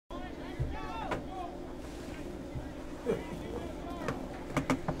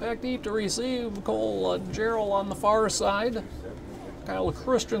Back deep to receive. Cole Jarrell on the far side. Kyle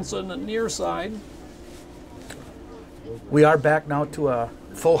Christensen near side. We are back now to a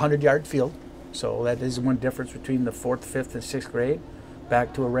full 100-yard field. So that is one difference between the 4th, 5th, and 6th grade.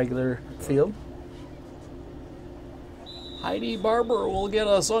 Back to a regular field. Heidi Barber will get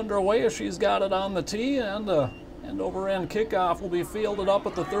us underway as she's got it on the tee, and over-end kickoff will be fielded up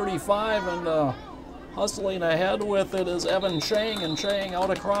at the 35, and hustling ahead with it is Evan Chang, and Chang out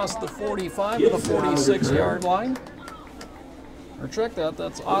across the 45 to the 46-yard line. Or check that,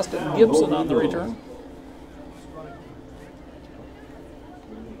 that's Austin Gibson on the return.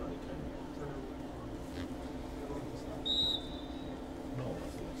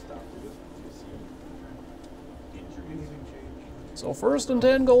 So 1st and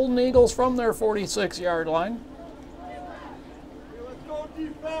 10, Golden Eagles from their 46-yard line. Let's go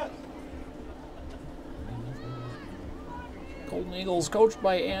defense. Golden Eagles coached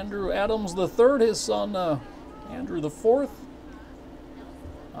by Andrew Adams III, his son Andrew IV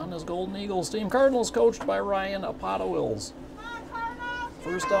on his Golden Eagles team. Cardinals coached by Ryan Apatow-Wills.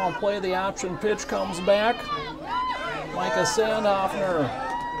 First down play, the option pitch comes back. Micah Sandhoffner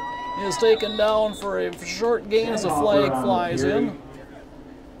is taken down for a short gain as a flag flies in.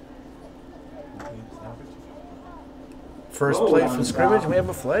 First play from scrimmage, we have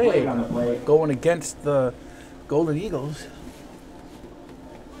a flag going against the Golden Eagles.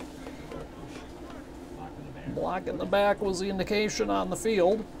 Block in the back was the indication on the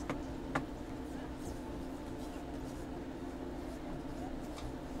field.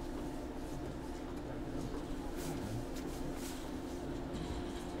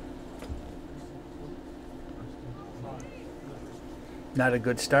 Not a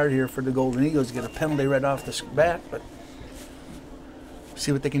good start here for the Golden Eagles. Get a penalty right off the bat, but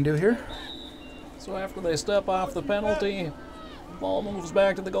see what they can do here. So after they step off the penalty, ball moves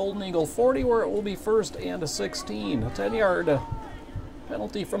back to the Golden Eagle 40, where it will be 1st and 16. A 10-yard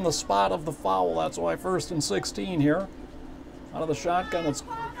penalty from the spot of the foul. That's why 1st and 16 here. Out of the shotgun, it's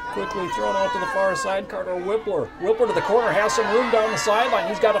quickly thrown out to the far side. Carter Whippler. Whippler to the corner, has some room down the sideline.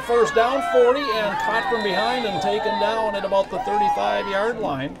 He's got a first down, 40, and caught from behind and taken down at about the 35-yard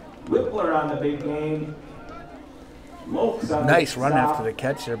line. Whippler on the big game. Nice run after the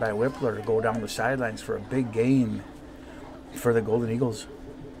catch there by Whippler to go down the sidelines for a big gain for the Golden Eagles.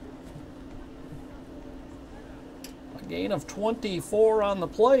 A gain of 24 on the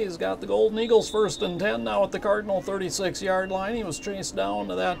play has got the Golden Eagles 1st and 10 now at the Cardinal 36-yard line. He was chased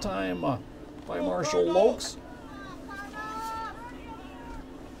down at that time by Marshall Lokes.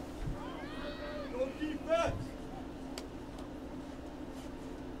 Go defense.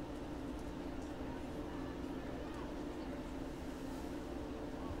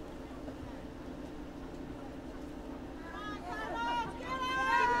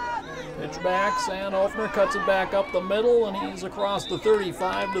 Pitch back, Sandhoffner cuts it back up the middle, and he's across the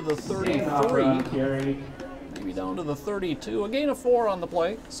 35 to the 33. Maybe down to the 32. A gain of 4 on the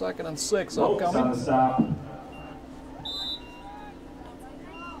play. 2nd and 6 upcoming.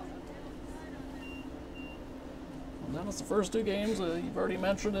 That was the first 2 games. You've already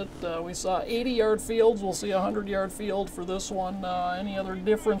mentioned it. We saw 80-yard fields. We'll see a 100-yard field for this one. Any other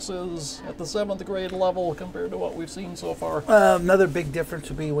differences at the 7th grade level compared to what we've seen so far? Another big difference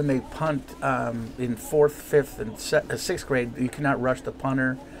would be when they punt in 4th, 5th, and 6th grade. You cannot rush the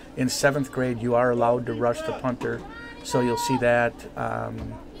punter. In 7th grade, you are allowed to rush the punter. So you'll see that.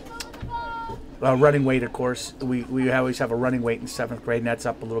 Running weight, of course, we always have a running weight in 7th grade, and that's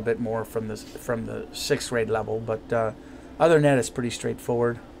up a little bit more from the 6th grade level. But other than that, it's pretty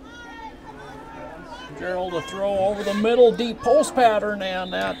straightforward. Gerald to throw over the middle, deep post pattern,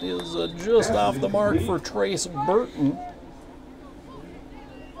 and that is just off the mark for Trace Burton.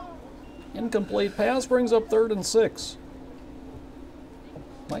 Incomplete pass brings up 3rd and 6.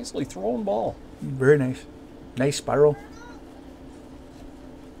 Nicely thrown ball. Very nice. Nice spiral.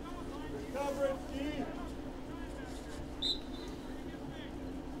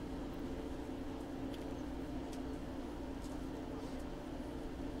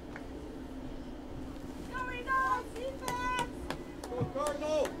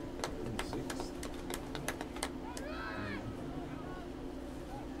 Cardinals.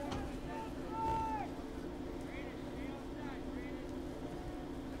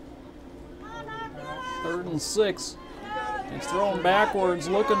 3rd and 6. He's thrown backwards,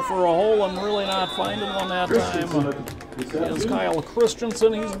 looking for a hole and really not finding one that time. Here's Kyle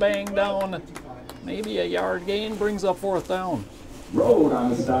Christensen. He's banged down. Maybe a yard gain brings up 4th down.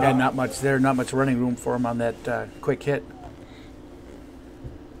 And not much there, not much running room for him on that quick hit.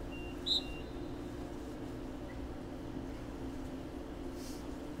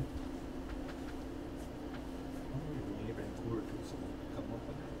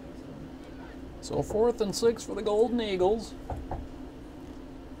 So 4th and 6 for the Golden Eagles.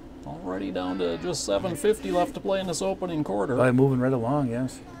 Already down to just 7:50 left to play in this opening quarter. By moving right along,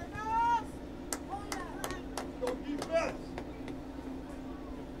 yes. Go defense.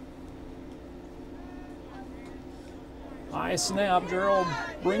 High snap. Gerald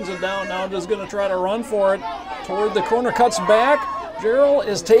brings it down. Now just going to try to run for it. Toward the corner, cuts back. Gerald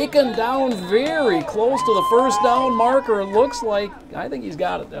is taken down very close to the first down marker. It looks like, I think he's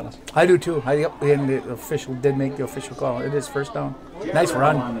got it, Dennis. I do too. And the official did make the official call. It is first down. Nice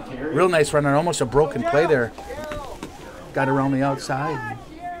run. Real nice run. And almost a broken play there. Got around the outside.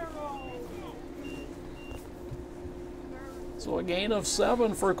 So a gain of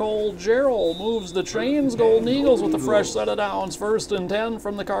 7 for Cole Gerald. Moves the chains. Golden Eagles with a fresh set of downs. 1st and 10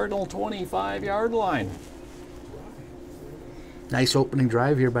 from the Cardinal 25-yard line. Nice opening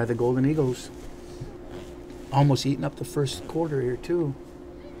drive here by the Golden Eagles. Almost eating up the first quarter here too.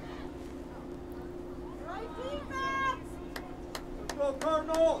 Let's go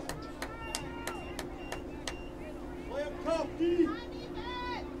Cardinals. Play him tough, D. There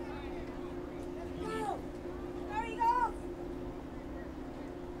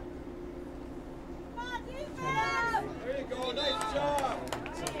you go. Nice job.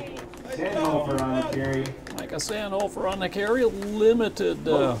 Nice Sandhofer on the carry. Micah Sandhofer on the carry. Limited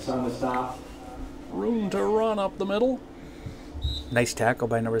Lopes on the stop. room to run up the middle. Nice tackle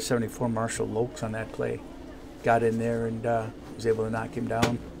by number 74, Marshall Lokes on that play. Got in there and was able to knock him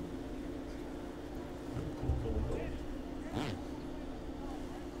down.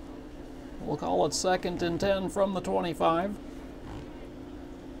 We'll call it 2nd and 10 from the 25.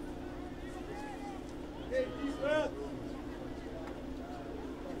 Okay, defense.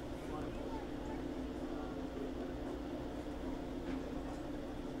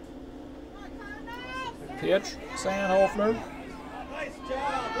 Pitch, Sandhofer. Nice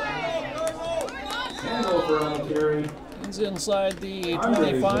job. Let's go Cardinals. Sandhofer on the carry. He's inside the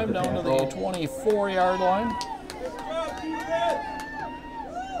 25 down to the 24-yard line. Good job, defense.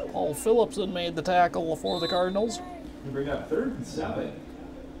 Paul Phillipson made the tackle for the Cardinals. We bring up 3rd and 7.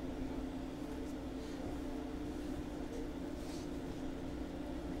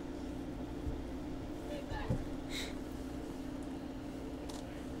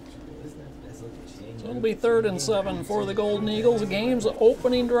 So it'll be 3rd and 7 for the Golden Eagles. The game's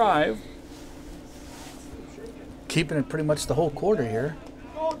opening drive. Keeping it pretty much the whole quarter here.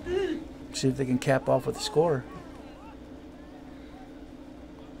 Go D. See if they can cap off with a score.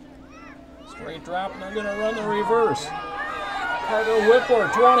 Straight drop, and they're going to run the reverse. Carter Whippler,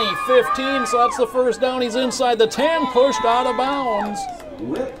 20-15, so that's the first down. He's inside the 10, pushed out of bounds.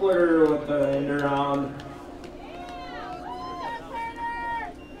 Whippler with the end around.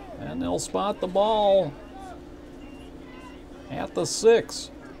 And they'll spot the ball at the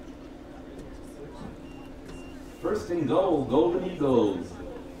 6. 1st and goal, Golden Eagles.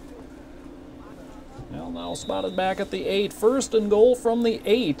 Well, now spotted back at the 8. 1st and goal from the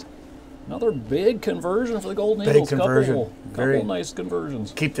 8. Another big conversion for the Golden Big Eagles. conversion. Couple nice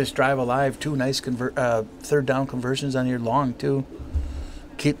conversions. Keep this drive alive. 2 nice 3rd down conversions on here long too.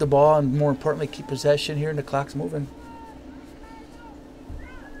 Keep the ball and more importantly keep possession here and the clock's moving.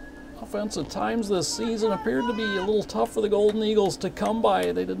 Offensive times this season appeared to be a little tough for the Golden Eagles to come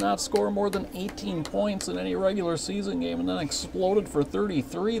by. They did not score more than 18 points in any regular season game and then exploded for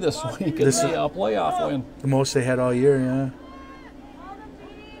 33 this week in the playoff win. The most they had all year, yeah.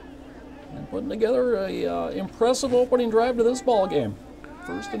 And putting together a impressive opening drive to this ball game.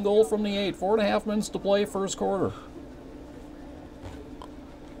 1st and goal from the 8. 4.5 minutes to play, first quarter.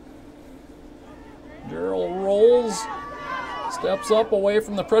 Gerald rolls, steps up away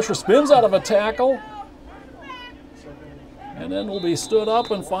from the pressure, spins out of a tackle, and then will be stood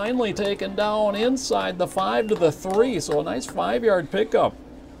up and finally taken down inside the 5 to the 3. So a nice 5-yard pickup.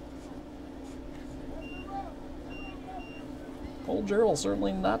 Cole Gerald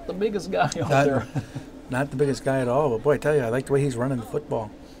certainly not the biggest guy out there. Not the biggest guy at all, but boy, I tell you, I like the way he's running the football.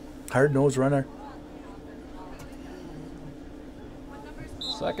 Hard-nosed runner.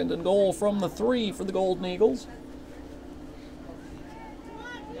 2nd and goal from the 3 for the Golden Eagles.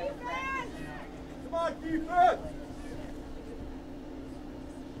 Come on, defense.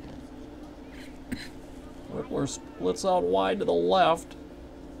 Whippler splits out wide to the left.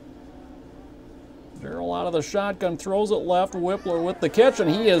 Gerald out of the shotgun, throws it left. Whippler with the catch, and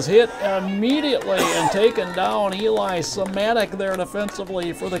he is hit immediately and taken down. Eli Sematic there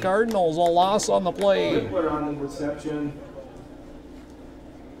defensively for the Cardinals. A loss on the play. Whippler on the reception.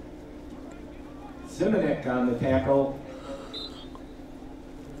 Simonek on the tackle.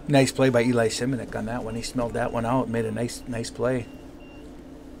 Nice play by Eli Simonek on that one. He smelled that one out and made a nice play.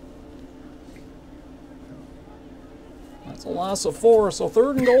 It's a loss of 4, so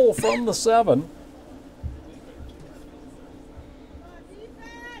 3rd and goal from the 7.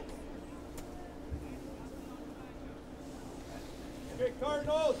 Okay,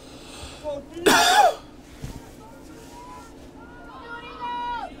 Cardinals. Go deep.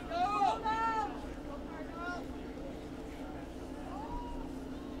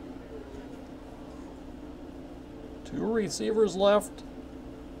 Two receivers left.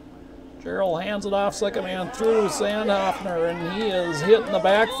 Gerald hands it off, second man through Sandhoffner, and he is hit in the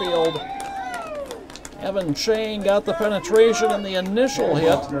backfield. Evan Chang got the penetration in the initial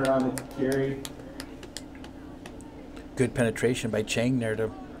hit. On the carry. Good penetration by Chang there to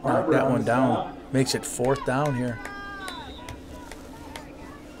knock that one down. Makes it 4th down here.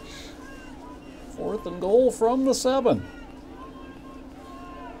 4th and goal from the 7.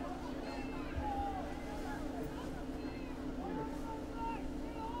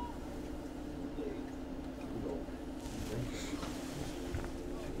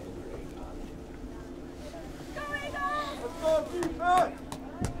 Go defense.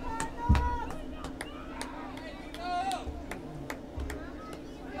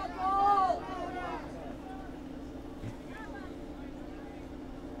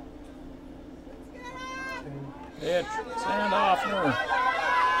 Pitch, Sandhoffner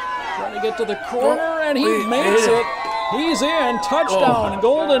trying to get to the corner, and he makes it. He's in. Touchdown,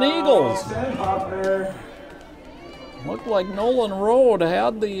 Golden Eagles. Sandhoffner. Looked like Nolan Road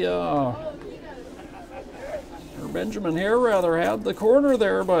had the, or Benjamin Hare rather, had the corner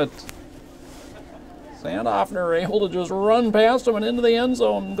there, but Sandhoffner able to just run past him and into the end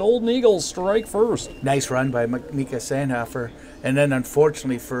zone. Golden Eagles strike first. Nice run by Mika Sandhofer. And then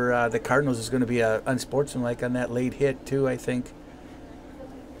unfortunately for the Cardinals, is going to be a unsportsmanlike on that late hit too, I think.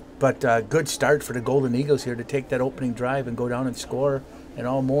 But good start for the Golden Eagles here to take that opening drive and go down and score. And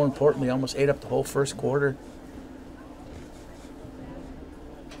all more importantly, almost ate up the whole first quarter.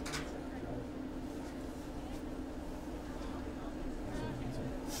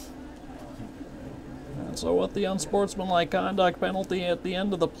 So with the unsportsmanlike conduct penalty at the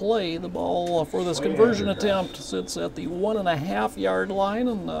end of the play, the ball for this conversion attempt sits at the 1.5-yard line.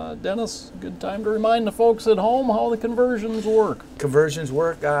 And Dennis, good time to remind the folks at home how the conversions work. Conversions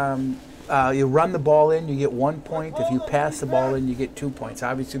work. You run the ball in, you get 1 point. If you pass the ball in, you get 2 points.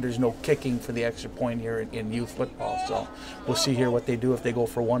 Obviously, there's no kicking for the extra point here in youth football. So we'll see here what they do, if they go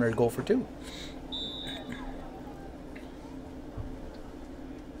for 1 or go for 2.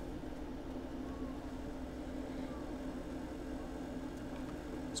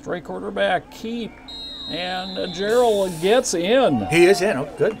 Straight quarterback, keep, and Gerald gets in. He is in. Oh,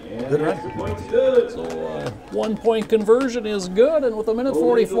 good. Good run. Extra point's good. So 1 point conversion is good, and with a minute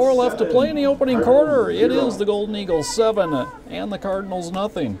 44 left to play in the opening quarter, it is the Golden Eagles 7 and the Cardinals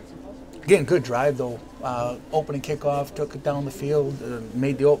nothing. Again, good drive though. Opening kickoff, took it down the field,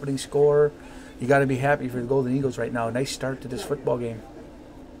 made the opening score. You got to be happy for the Golden Eagles right now. Nice start to this football game.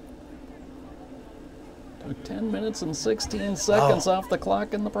 Took 10 minutes and 16 seconds off the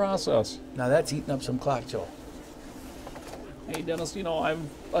clock in the process. Now that's eating up some clock, Joe. Hey Dennis, you know,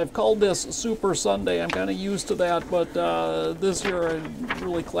 I've called this Super Sunday. I'm kind of used to that, but this year a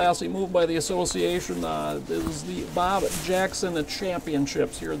really classy move by the association is the Bob Jackson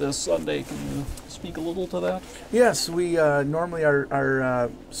Championships here this Sunday. Can you speak a little to that? Yes, we normally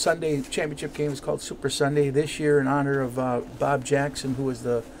our Sunday championship game is called Super Sunday. This year, in honor of Bob Jackson, who was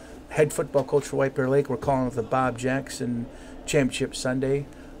the head football coach for White Bear Lake, we're calling it the Bob Jackson Championship Sunday.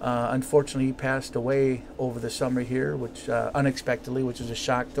 Unfortunately, he passed away over the summer here, which unexpectedly, which was a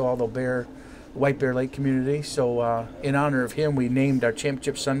shock to all the White Bear Lake community. So in honor of him, we named our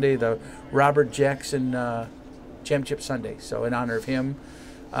Championship Sunday the Robert Jackson Championship Sunday. So in honor of him,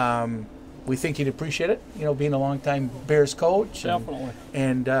 we think he'd appreciate it, you know, being a longtime Bears coach. Definitely.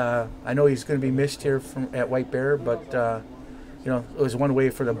 And I know he's going to be missed here at White Bear, but you know, it was one way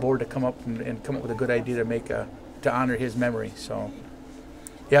for the board to come up and come up with a good idea to honor his memory. So,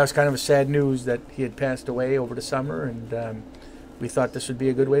 yeah, it was kind of a sad news that he had passed away over the summer, and we thought this would be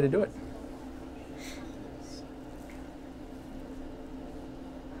a good way to do it.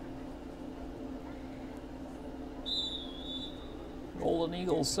 Golden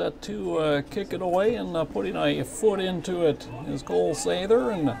Eagles set to kick it away, and putting a foot into it is Cole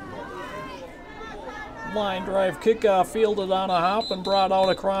Sather, and line drive kickoff fielded on a hop and brought out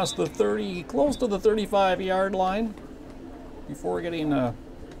across the 30, close to the 35-yard line before getting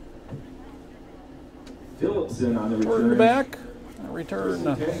Phillipson on the return. quarterback. Return.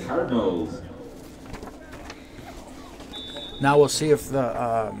 10 Cardinals. Now we'll see if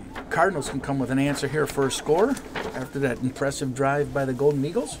the Cardinals can come with an answer here for a score after that impressive drive by the Golden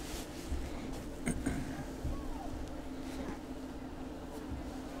Eagles.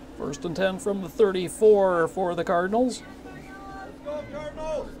 First and 10 from the 34 for the Cardinals. Let's go,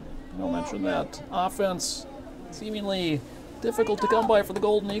 Cardinals! I'll mention that offense seemingly difficult to come by for the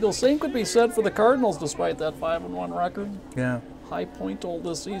Golden Eagles. Same could be said for the Cardinals despite that 5-1 record. Yeah. High point total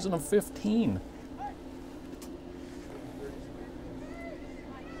this season of 15.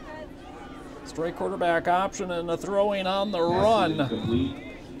 Straight quarterback option and a throwing on the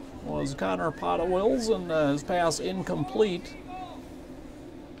run was Connor Potta-Wills, and his pass incomplete.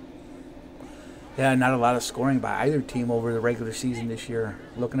 Yeah, not a lot of scoring by either team over the regular season this year.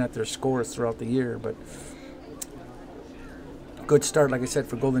 Looking at their scores throughout the year, but good start, like I said,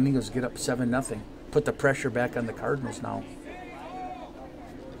 for Golden Eagles to get up 7-0. Put the pressure back on the Cardinals now.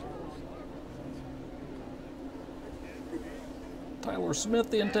 Tyler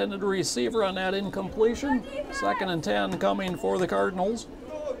Smith, the intended receiver on that incompletion. Second and 10 coming for the Cardinals.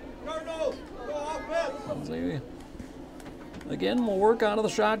 Go, Cardinals! Go offense! As they, again, will work out of the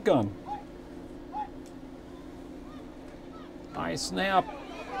shotgun. Nice snap.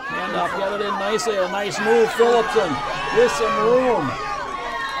 Handoff, get it in nicely. A nice move, Phillipson, with some room.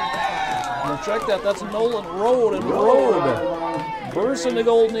 We'll check that. That's Nolan Rode, and Rode bursts into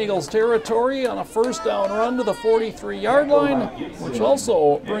Golden Eagles territory on a first down run to the 43-yard line, which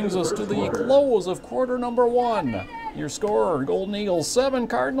also brings us to the close of quarter number 1. Your score, Golden Eagles 7,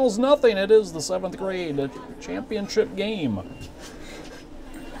 Cardinals nothing. It is the 7th grade championship game.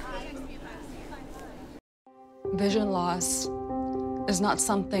 Vision loss is not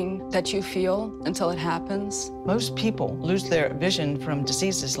something that you feel until it happens. Most people lose their vision from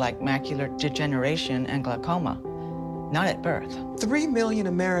diseases like macular degeneration and glaucoma, not at birth. 3 million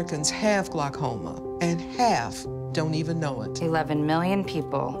Americans have glaucoma, and half don't even know it. 11 million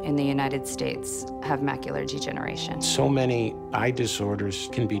people in the United States have macular degeneration. So many eye disorders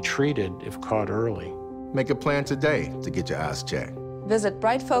can be treated if caught early. Make a plan today to get your eyes checked. Visit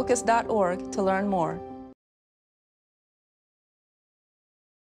brightfocus.org to learn more.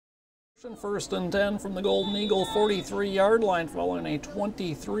 First and 10 from the Golden Eagle 43-yard line following a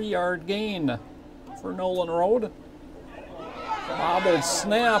 23-yard gain for Nolan Rode. Bobbled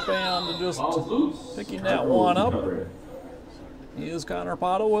snap and just picking that one up. He is Connor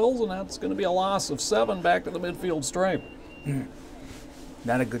Potta-Wills, and that's going to be a loss of 7 back to the midfield stripe.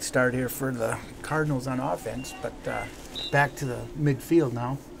 Not a good start here for the Cardinals on offense, but back to the midfield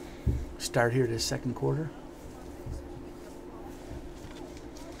now. Start here this second quarter.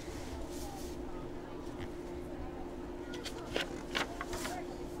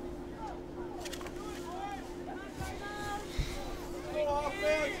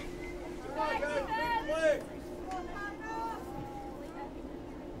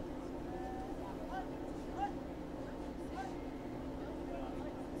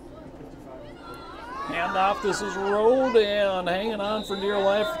 Handoff, this is Rode, and hanging on for dear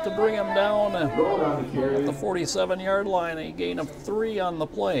life to bring him down at the 47-yard line. A gain of 3 on the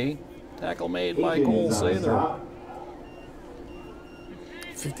play. Tackle made by Cole Sather.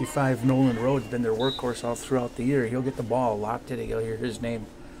 55 Nolan Rode's been their workhorse all throughout the year. He'll get the ball a lot today. You'll hear his name.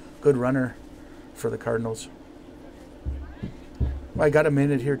 Good runner for the Cardinals. Well, I got a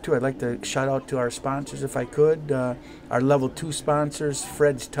minute here too. I'd like to shout out to our sponsors if I could. Our level 2 sponsors,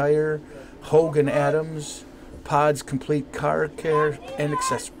 Fred's Tire, Hogan Adams, Pods Complete Car Care and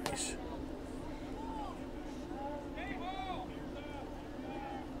Accessories.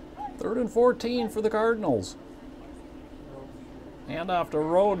 Third and 14 for the Cardinals. Handoff to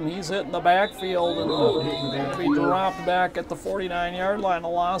Rode, and he's hitting the backfield, and will be dropped back at the 49-yard line, a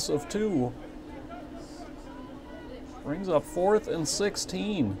loss of 2. Brings up 4th and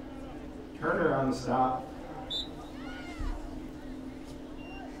 16. Turner on the stop.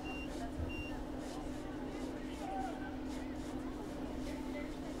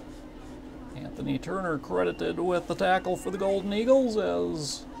 Anthony Turner credited with the tackle for the Golden Eagles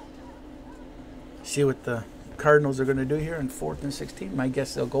as... See what the Cardinals are going to do here in 4th and 16. My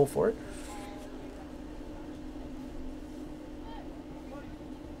guess they'll go for it.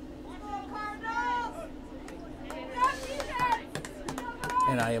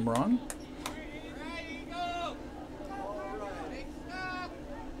 And I am wrong.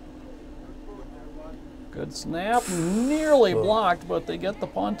 Good snap, nearly blocked, but they get the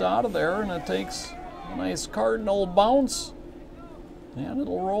punt out of there, and it takes a nice Cardinal bounce. And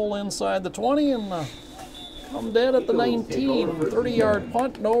it'll roll inside the 20 and come dead at the 19. 30-yard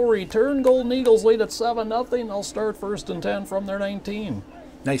punt, no return. Golden Eagles lead at 7-0. They'll start 1st and 10 from their 19.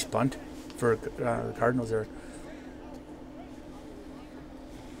 Nice punt for the Cardinals there.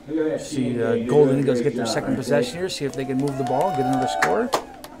 See Golden Eagles get their second possession here. See if they can move the ball, get another score.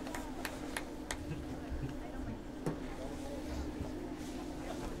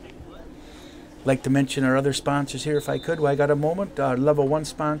 Like to mention our other sponsors here if I could. Well, I got a moment. Level 1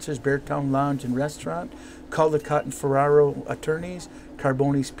 sponsors, Beartown Lounge and Restaurant, Caldecott and Ferraro Attorneys,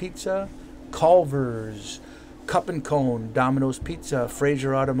 Carboni's Pizza, Culver's, Cup and Cone, Domino's Pizza,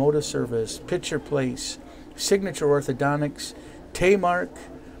 Fraser Automotive Service, Pitcher Place, Signature Orthodontics, Taymark,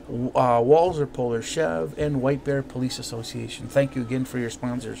 Walzer Polar Chev, and White Bear Police Association. Thank you again for your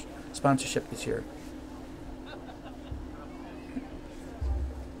sponsorship this year.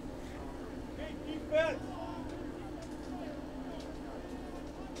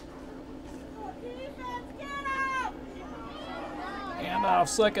 Off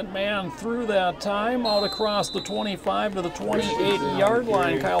second man through that time, out across the 25 to the 28-yard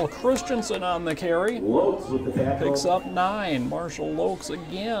line. Kyle Christensen on the carry. Picks up 9. Marshall Lokes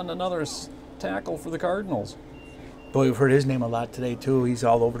again, another tackle for the Cardinals. Boy, we've heard his name a lot today, too. He's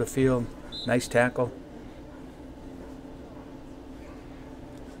all over the field. Nice tackle.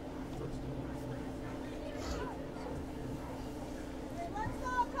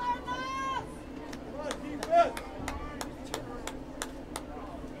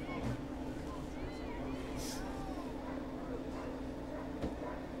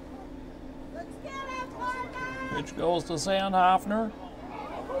 Pitch goes to Sandhoffner.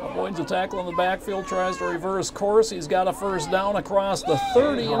 Avoids a tackle in the backfield, tries to reverse course. He's got a first down across the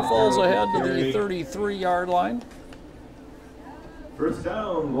 30 and falls ahead to the 33-yard line. First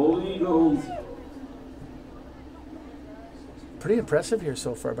down, Golden Eagles. Pretty impressive here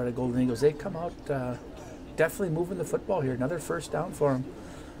so far by the Golden Eagles. They come out definitely moving the football here. Another first down for them.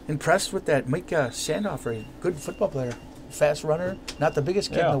 Impressed with that Micah Sandhofer, good football player. Fast runner, not the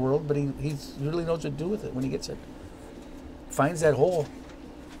biggest kid in the world, but he really knows what to do with it when he gets it. Finds that hole.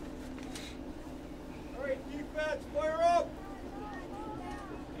 All right, defense, fire up.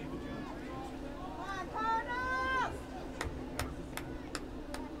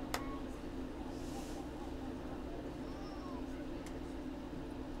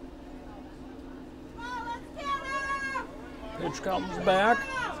 Pitch comes back.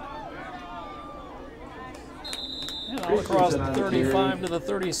 And out across the 35 to the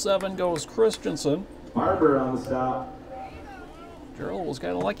 37 goes Christensen. Barber on the stop. Gerald was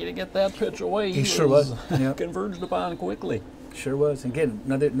kind of lucky to get that pitch away. He sure was. Yep. Converged upon quickly. Sure was. Again,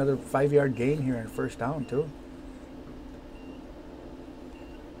 another 5-yard gain here on first down, too.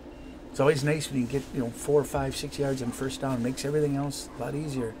 It's always nice when you get 4, 5, 6 yards on first down. It makes everything else a lot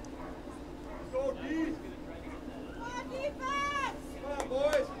easier. Go deep. Come on, defense. Come on,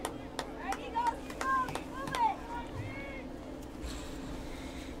 boys.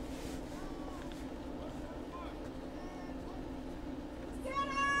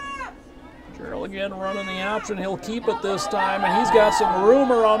 Gerald again running the option. He'll keep it this time, and he's got some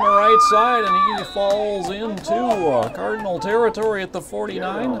room around the right side, and he falls into Cardinal territory at the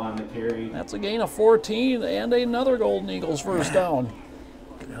 49. That's a gain of 14 and another Golden Eagles first down.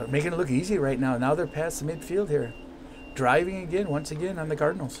 Making it look easy right now. Now they're past the midfield here. Driving again, once again, on the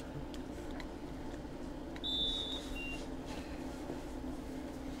Cardinals.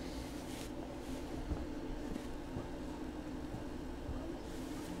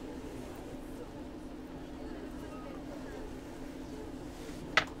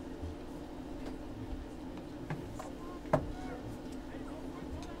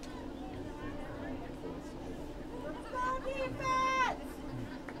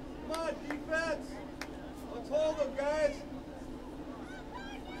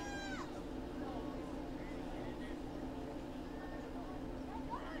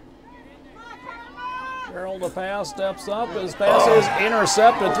 Gerald, the pass, steps up. His pass is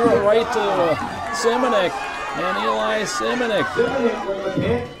intercepted. Threw it right to Simonik. And Eli Simonik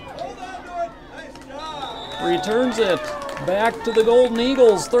returns it back to the Golden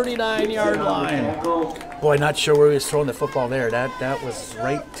Eagles, 39-yard line. Boy, not sure where he was throwing the football there. That was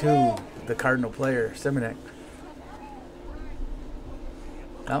right to the Cardinal player, Simonik.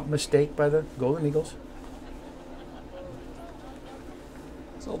 Now, mistake by the Golden Eagles.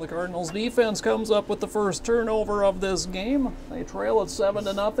 So the Cardinals defense comes up with the first turnover of this game. They trail at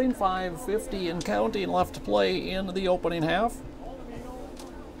 7-0, 5:50 and counting left to play in the opening half.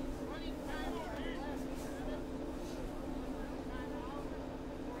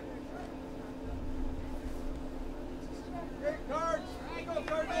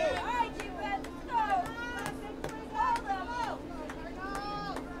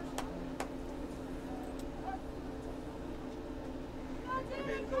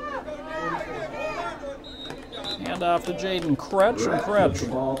 Hand off to Jaden Kretsch, and Kretsch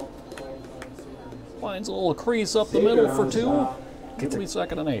finds a little crease up the middle for 2. It'll be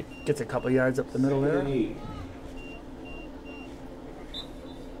 2nd and 8. Gets a couple yards up the middle there.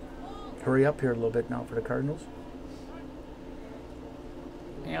 hurry up here a little bit now for the Cardinals.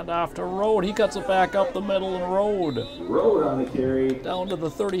 Hand off to Road. He cuts it back up the middle, and Road on the carry. down to the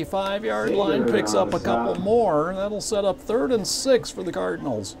 35-yard line, picks up a couple more. That'll set up 3rd and 6 for the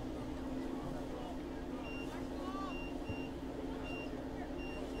Cardinals.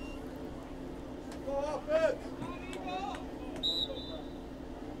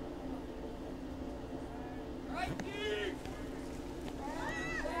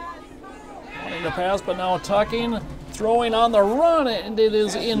 Wanting to pass, but now tucking. Throwing on the run, and it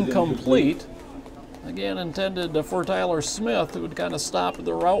is incomplete. Again, intended for Tyler Smith, who had kind of stopped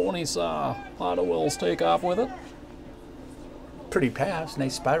the route when he saw Potawills take off with it. Pretty pass,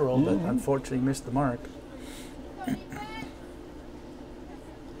 nice spiral, but unfortunately missed the mark.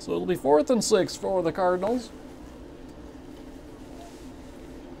 So it'll be 4th and 6 for the Cardinals.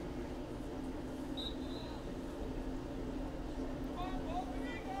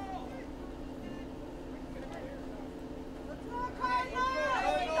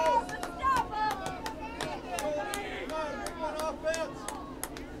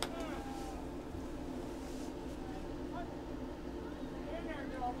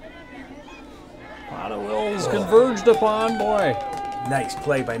 Potawills converged upon, boy. Nice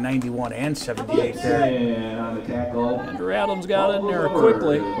play by 91 and 78 there. And on the tackle. Andrew Adams got in there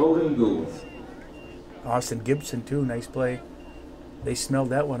quickly. Golden Eagles. Austin Gibson too, nice play. They smelled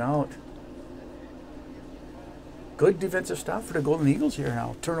that one out. Good defensive stop for the Golden Eagles here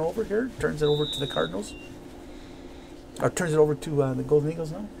now. Turnover here, turns it over to the Cardinals. Or turns it over to the Golden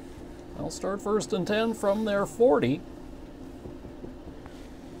Eagles now. They'll start 1st and 10 from their 40.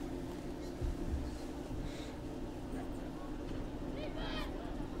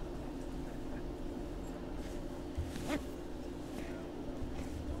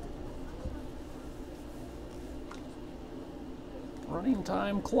 Running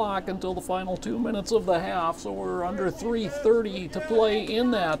time clock until the final 2 minutes of the half, so we're under 3:30 to play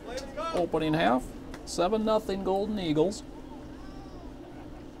in that opening half. 7-0 Golden Eagles.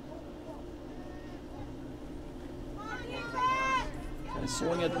 They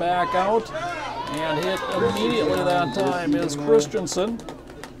swing it back out, and hit immediately that time is Christensen.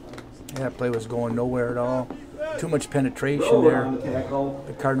 Yeah, that play was going nowhere at all. Too much penetration there.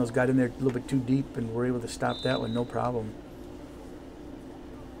 The Cardinals got in there a little bit too deep and were able to stop that one, no problem.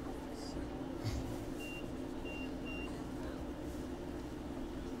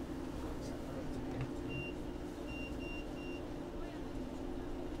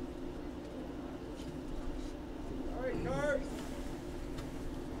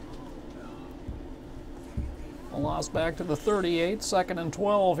 A loss back to the 38, 2nd and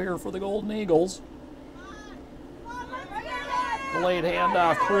 12 here for the Golden Eagles. Delayed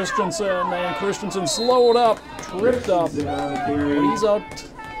handoff, Christensen, and Christensen slowed up, tripped up. But he's out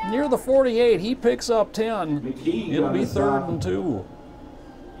near the 48. He picks up 10. It'll be 3rd and 2.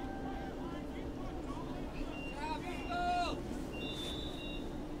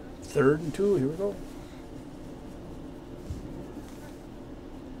 Third and 2, here we go.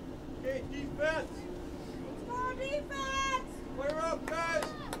 Okay, defense. More defense. Clear up, guys.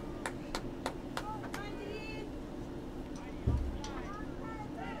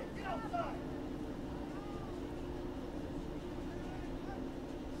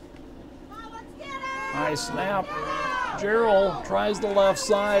 High snap. Gerald tries the left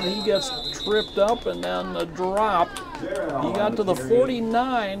side. He gets tripped up and then a drop. He got to the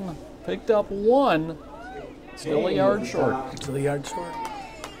 49, picked up 1. Still a yard short. Still a yard short.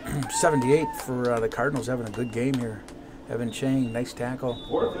 78 for the Cardinals, having a good game here. Evan Chang, nice tackle.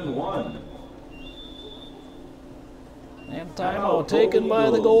 4th and 1. And timeout taken by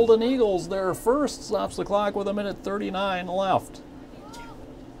the Golden Eagles. Their first stops the clock with 1:39 left.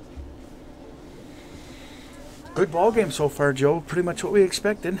 Good ball game so far, Joe. Pretty much what we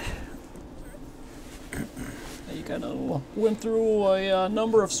expected. You kind of went through a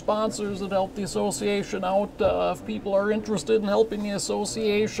number of sponsors that help the association out. If people are interested in helping the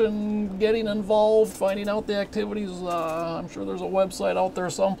association, getting involved, finding out the activities, I'm sure there's a website out there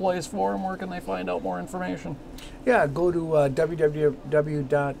someplace for them. Where can they find out more information? Yeah, go to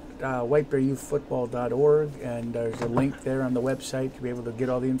www.whitebearyouthfootball.org, and there's a link there on the website to be able to get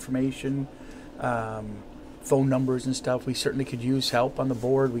all the information. Phone numbers and stuff. We certainly could use help on the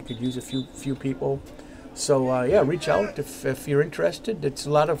board. We could use a few people. So yeah, reach out if you're interested. It's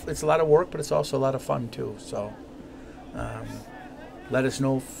a lot of work, but it's also a lot of fun too. So let us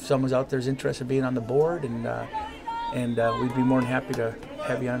know if someone's out there is interested in being on the board, and we'd be more than happy to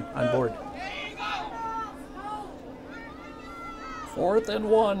have you on board. 4th and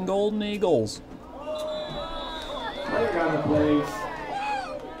 1, Golden Eagles. Flag on the play.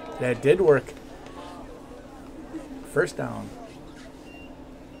 That did work. First down.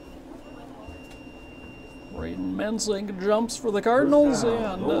 Braden Mensing jumps for the Cardinals,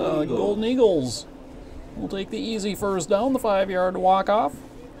 and Golden Eagles will take the easy first down, the 5-yard walk-off.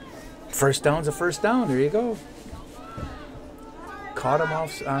 First down's a first down. There you go. Caught him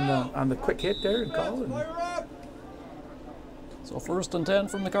off on the quick hit there and called him. So 1st and 10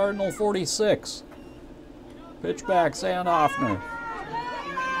 from the Cardinal 46. Pitch back, Sandhoffner.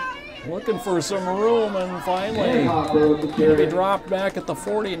 Looking for some room, and finally going to be dropped back at the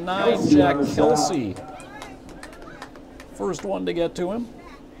 49, Jack Kelsey. First one to get to him.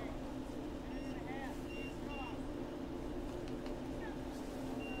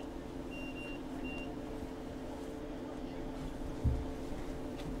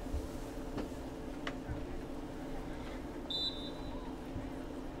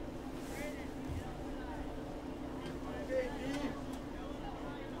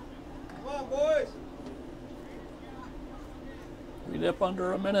 We dip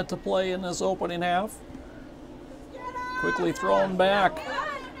under a minute to play in this opening half. Quickly thrown back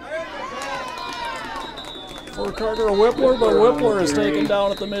for Carter Whippler, but Whippler is taken down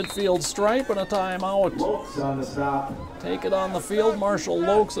at the midfield stripe, and a timeout. Lokes on the stop. Take it on the field. Marshall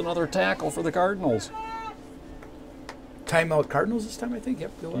Lokes, another tackle for the Cardinals. Timeout Cardinals this time, I think.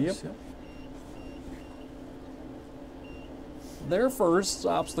 Yep, it was. Yep. Their first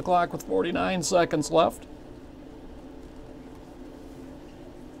stops the clock with 49 seconds left.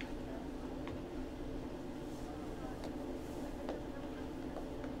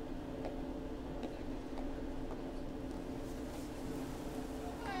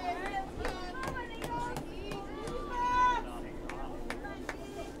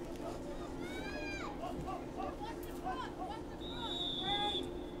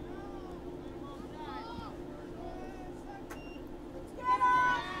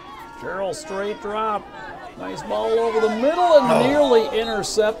 Carroll straight drop. Nice ball over the middle and nearly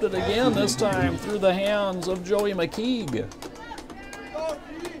intercepted again, this time through the hands of Joey McKeague.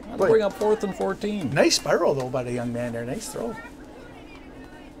 That'll bring up 4th and 14. Nice spiral, though, by the young man there. Nice throw.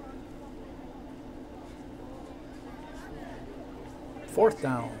 Fourth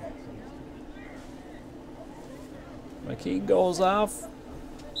down. McKeague goes off.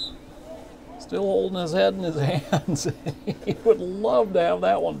 Still holding his head in his hands. He would love to have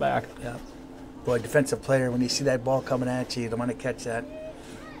that one back. Yeah. Boy, defensive player, when you see that ball coming at you, you don't want to catch that.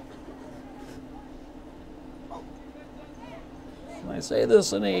 And I say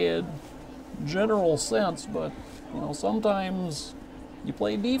this in a general sense, but you know, sometimes you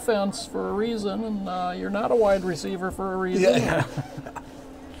play defense for a reason, and you're not a wide receiver for a reason. Yeah.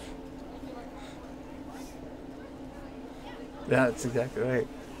 Yeah, that's exactly right.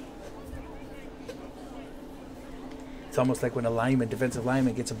 It's almost like when a defensive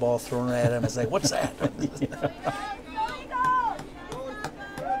lineman gets a ball thrown at him. It's like, what's that?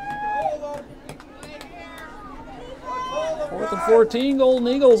 Fourth and 14, Golden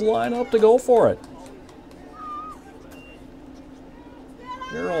Eagles line up to go for it.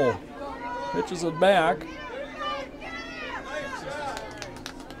 Carroll pitches it back.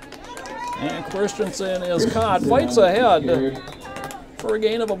 And Christensen is caught, fights ahead for a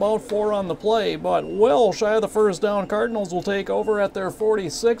gain of about 4 on the play, but well shy of the first down. Cardinals will take over at their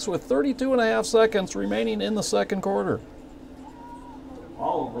 46 with 32.5 seconds remaining in the second quarter.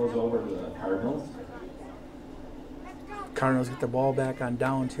 All goes over to the Cardinals. Cardinals get the ball back on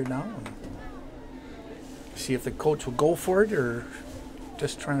downs here now. And see if the coach will go for it or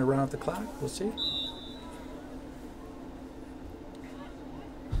just trying to run out the clock. We'll see.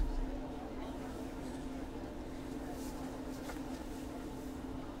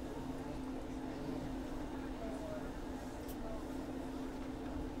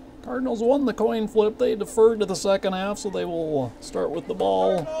 Cardinals won the coin flip. They deferred to the second half, so they will start with the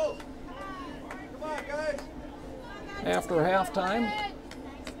ball after halftime.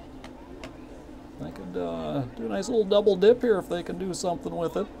 They could do a nice little double dip here if they can do something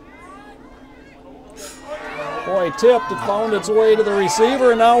with it. Boy, tipped. It found its way to the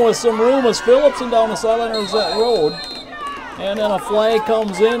receiver, and now with some room is Phillipson down the sideline of that road. And then a flag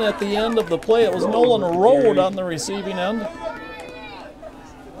comes in at the end of the play. It was Nolan Road on the receiving end.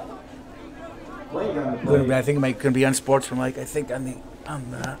 I think it might be unsportsmanlike. I think on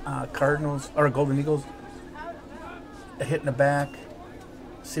the Cardinals or Golden Eagles, a hit in the back.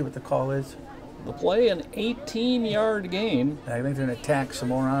 See what the call is. The play, an 18-yard gain. I think they're going to attack some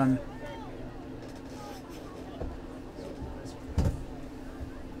more on.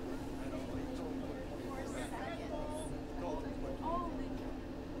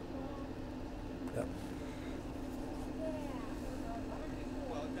 Yep.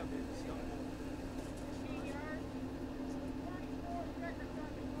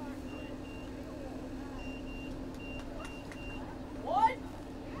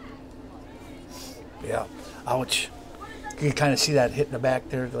 Ouch. You can kind of see that hit in the back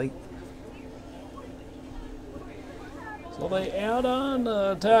there late. So they add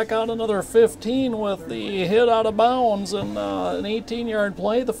on, tack on another 15 with the hit out of bounds and an 18-yard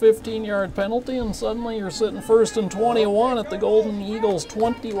play, the 15-yard penalty, and suddenly you're sitting 1st and 21 at the Golden Eagles'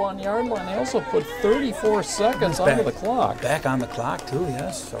 21-yard line. They also put 34 seconds onto the clock. Back on the clock, too,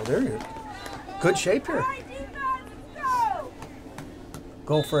 yes. So they're in good shape here.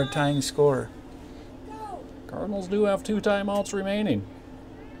 Go for a tying score. Cardinals do have 2 timeouts remaining.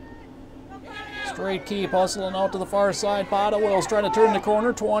 Straight keep, hustling out to the far side. Potawill's trying to turn the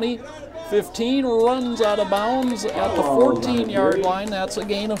corner. 20, 15, runs out of bounds at the 14-yard line. That's a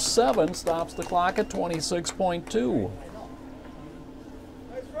gain of 7. Stops the clock at 26.2.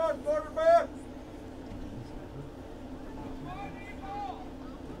 Nice run, quarterback.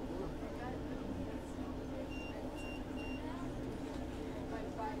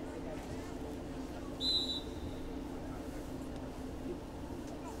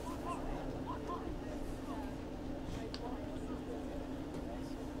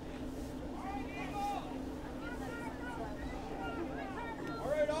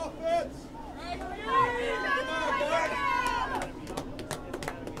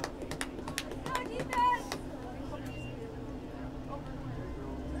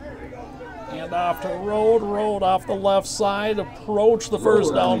 Off to Road off the left side, approach the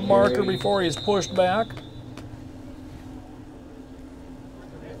first down marker before he's pushed back.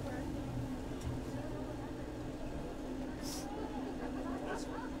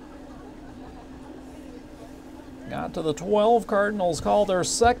 Got to the 12, Cardinals call their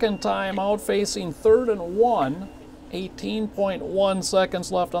second timeout, facing 3rd and 1, 18.1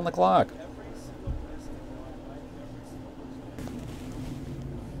 seconds left on the clock.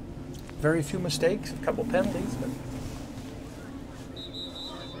 Very few mistakes, a couple penalties, but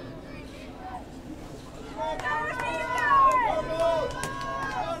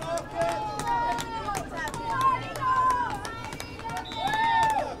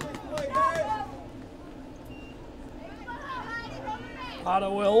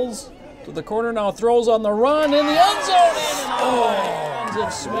Wills to the corner now, throws on the run in the end zone, hands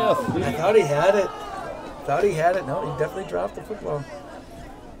of Smith. I thought he had it. No, he definitely dropped the football.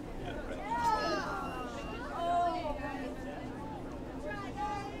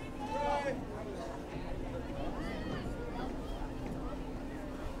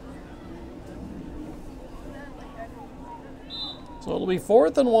 So it'll be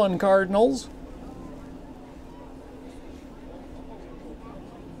 4th and 1, Cardinals.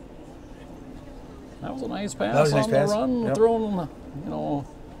 That was a nice pass on the run, yep. Thrown,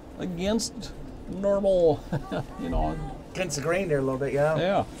 against normal, Against the grain there a little bit, yeah.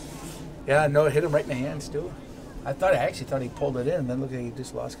 Yeah. Yeah, no, it hit him right in the hands, too. I actually thought he pulled it in, and then looked like he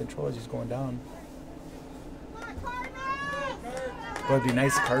just lost control as he's going down. Boy, it'd be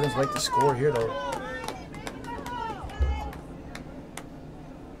nice. The Cardinals like to score here, though.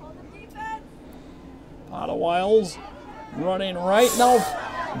 Wiles running right now,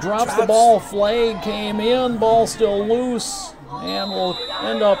 drops the ball, flag came in, ball still loose, and will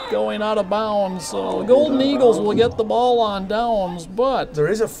end up going out of bounds. So the Golden Eagles will get the ball on downs, but there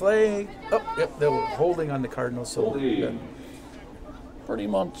is a flag. Oh, yep, they were holding on the Cardinals, so yeah. Pretty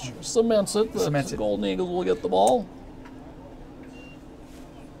much cements it. The Golden Eagles will get the ball.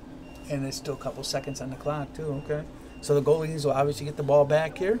 And there's still a couple seconds on the clock, too, okay. So the Golden Eagles will obviously get the ball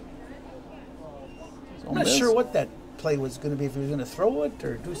back here. I'm not sure what that play was going to be, if he was going to throw it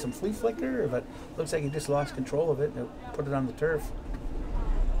or do some flea flicker, but looks like he just lost control of it and put it on the turf.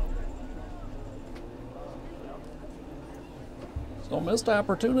 So missed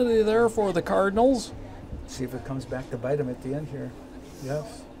opportunity there for the Cardinals. See if it comes back to bite him at the end here.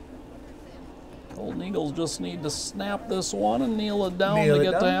 Yes. Golden Eagles just need to snap this one and kneel it down to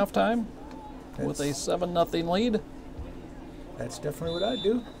get to halftime with a 7-0 lead. That's definitely what I'd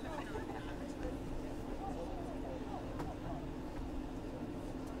do.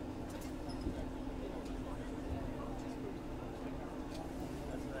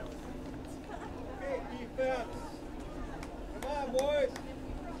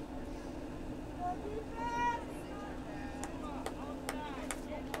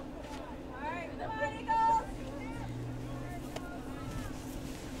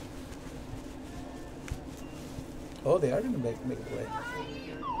 Oh, they are going to make a play.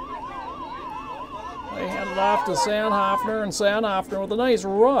 They hand it off to Sandhoffner, and Sandhoffner with a nice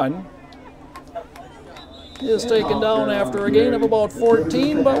run is taken down after a gain of about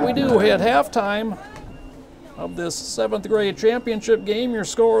 14, but we do hit halftime. of this 7th grade championship game. Your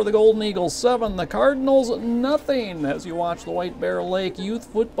score, the Golden Eagles 7, the Cardinals nothing, as you watch the White Bear Lake Youth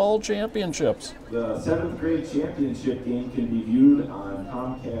Football Championships. The 7th grade championship game can be viewed on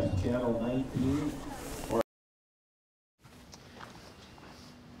Comcast Channel 19.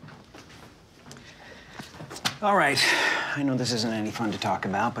 All right, I know this isn't any fun to talk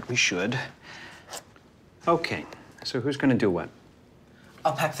about, but we should. Okay, so who's gonna do what?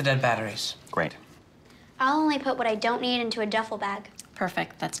 I'll pack the dead batteries. Great. I'll only put what I don't need into a duffel bag.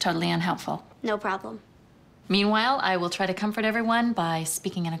 Perfect. That's totally unhelpful. No problem. Meanwhile, I will try to comfort everyone by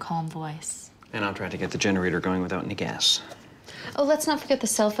speaking in a calm voice. And I'll try to get the generator going without any gas. Oh, let's not forget the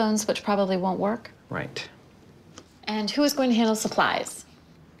cell phones, which probably won't work. Right. And who is going to handle supplies?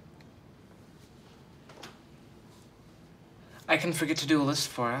 I can forget to do a list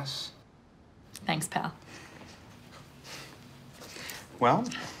for us. Thanks, pal. Well,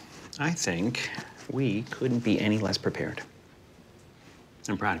 I think we couldn't be any less prepared.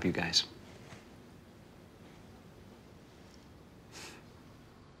 I'm proud of you guys.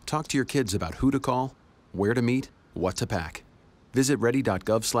 Talk to your kids about who to call, where to meet, what to pack. Visit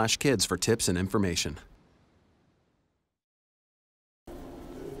ready.gov/kids for tips and information.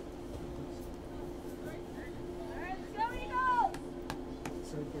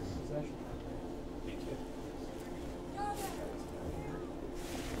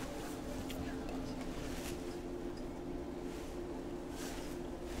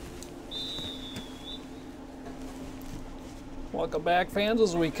 Welcome back, fans,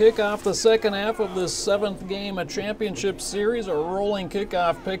 as we kick off the second half of this 7th game of championship series. A rolling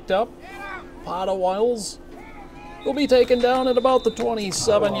kickoff picked up. Pot of Wells will be taken down at about the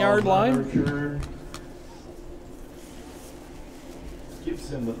 27-yard line.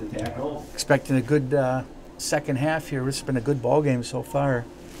 Gibson with the tackle. Expecting a good second half here. It's been a good ball game so far.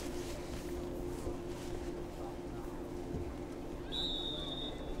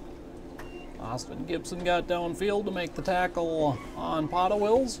 Austin Gibson got downfield to make the tackle on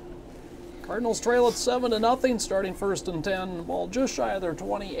Potawills. Cardinals trail at 7-0, starting 1st and 10. Ball just shy of their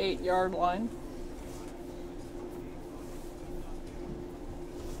 28-yard line.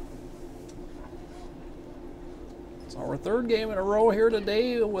 It's our 3rd game in a row here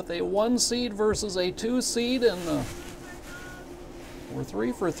today with a 1 seed versus a 2 seed, and we're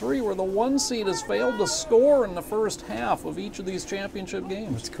 3 for 3 where the 1 seed has failed to score in the first half of each of these championship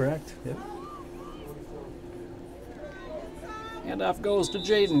games. That's correct. Yep. Handoff goes to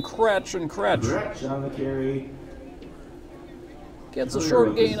Jaden Kretsch, and Kretsch on the carry. Gets a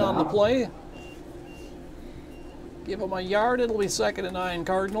short gain on the play. Give him a yard, it'll be 2nd and 9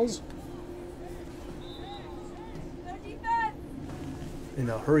 Cardinals. In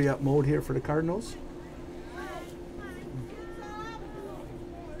a hurry-up mode here for the Cardinals.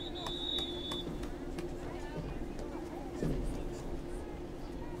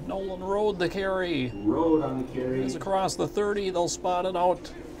 Nolan Road the carry. Road on the carry. He's across the 30. They'll spot it out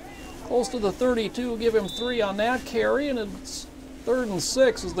close to the 32. Give him 3 on that carry, and it's 3rd and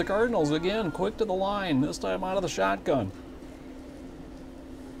 6 as the Cardinals again quick to the line. This time out of the shotgun.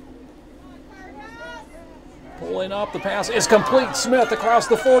 Pulling up, the pass is complete. Smith across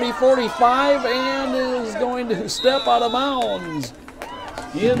the 40-45 and is going to step out of bounds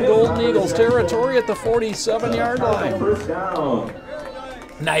in Golden Eagles territory at the 47-yard line. First down.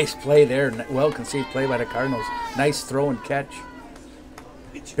 Nice play there. Well conceived play by the Cardinals. Nice throw and catch.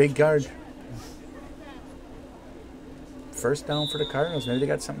 Big guard. First down for the Cardinals. Maybe they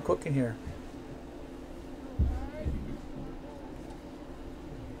got something cooking here.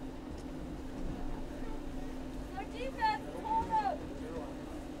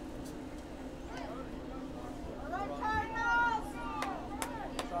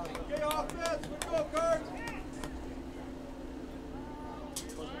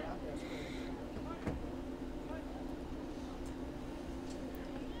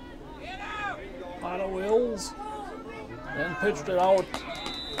 Wills then pitched it out,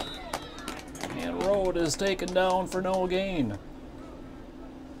 and Road is taken down for no gain.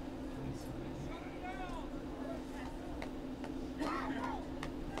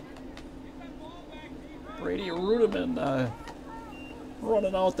 Brady Rudeman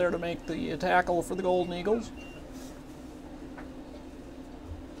running out there to make the tackle for the Golden Eagles.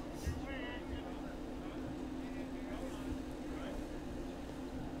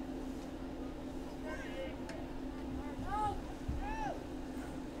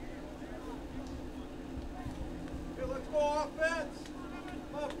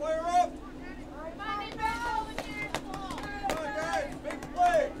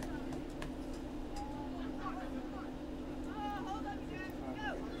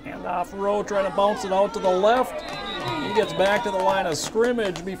 Off row, trying to bounce it out to the left. He gets back to the line of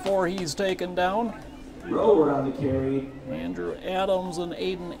scrimmage before he's taken down. Rower on the carry. Andrew Adams and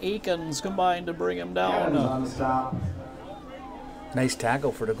Aiden Akins combined to bring him down. Adams on the stop. Nice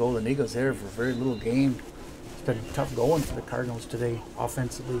tackle for the Golden Eagles there for very little gain. It's been tough going for the Cardinals today.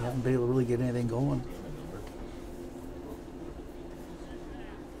 Offensively, haven't been able to really get anything going.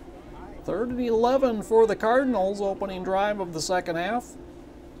 3rd and 11 for the Cardinals, opening drive of the second half.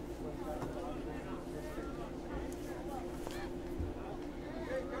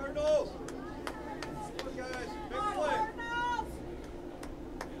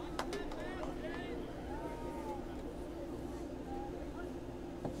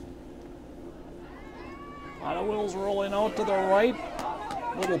 Will's rolling out to the right.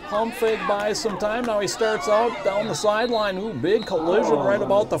 Little pump fake buys some time. Now he starts out down the sideline. Ooh, big collision right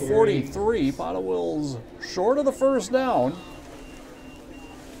about the 43. Will's short of the first down.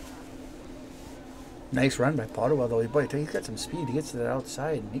 Nice run by Potterwell, though. Boy, he's got some speed. He gets to that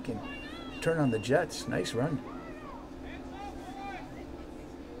outside, and he can turn on the jets. Nice run.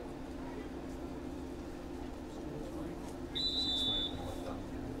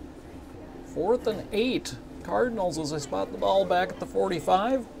 Fourth and 8. Cardinals as they spot the ball back at the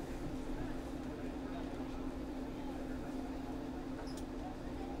 45.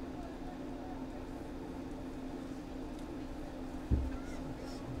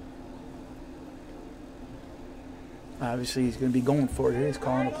 Obviously, he's going to be going for it here. He's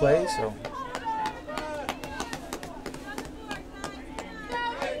calling a play, so.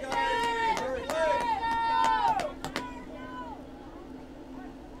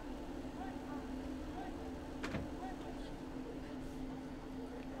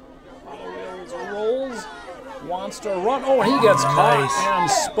 To run. Oh, he gets caught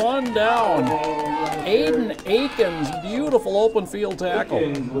and spun down. Aiden Akins, beautiful open field tackle.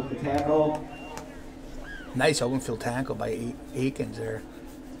 With the tackle. Nice open field tackle by Akins there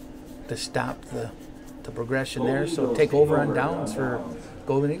to stop the progression there. So take over on downs for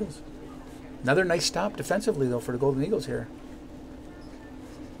Golden Eagles. Another nice stop defensively, though, for the Golden Eagles here.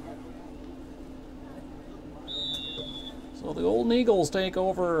 So the Golden Eagles take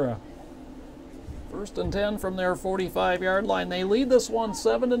over 1st and 10 from their 45-yard line. They lead this one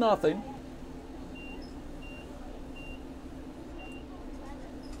 7-0.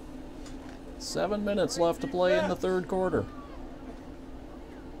 Seven minutes left to play in the third quarter.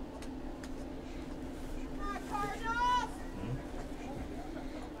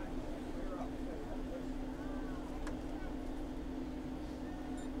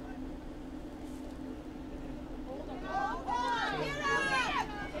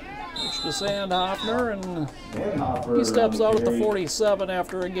 To Sandhoffner, and he steps out at the 47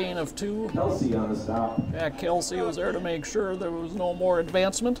 after a gain of 2. Kelsey on the stop. Jack Kelsey was there to make sure there was no more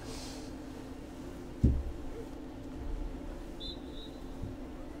advancement.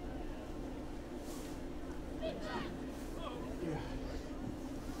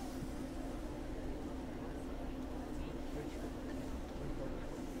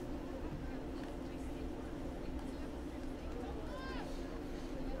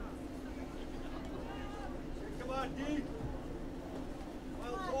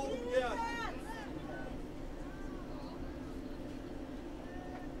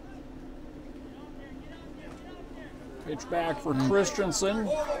 Pitch back for Christensen.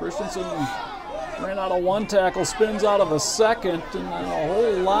 Christensen ran out of one tackle, spins out of a second, and then a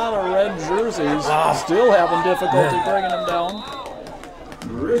whole lot of red jerseys. Still having difficulty bringing him down.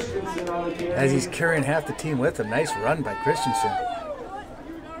 Christensen on the carry. As he's carrying half the team with him. Nice run by Christensen.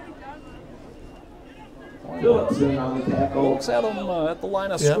 Phillipson on the tackle. Folks had him at the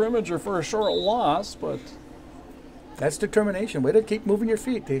line of scrimmage for a short loss, but that's determination. Way to keep moving your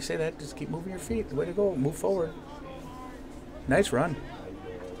feet. They say that. Just keep moving your feet. The way to go. Move forward. Nice run.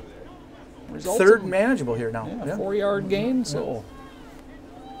 Third and manageable here now. Yeah, 4-yard gain, so.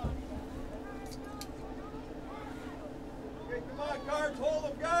 Okay, come on, Cards, hold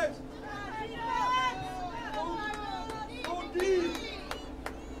them, guys. Go deep.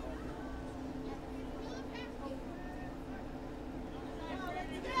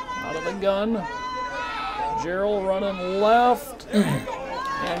 Out of the gun. Gerald running left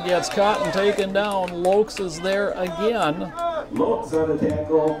and gets caught and taken down. Lokes is there again. Lokes on the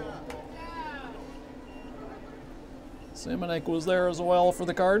tackle. Simonek was there as well for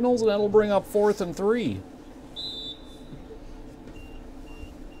the Cardinals, and that'll bring up 4th and 3.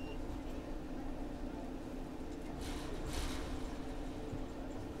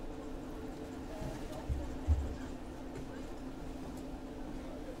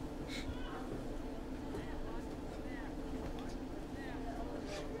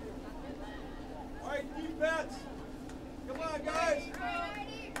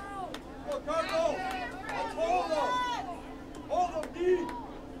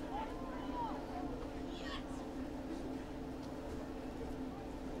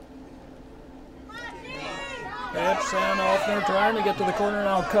 Pitch, Sandhoffner trying to get to the corner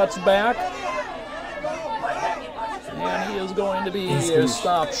now, cuts back. And he is going to be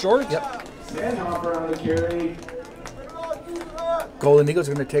stopped short. Yep. Sandhoffner on the carry. Golden Eagles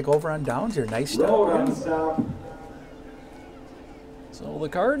are going to take over on downs here. Nice stop. Road on the stop. So the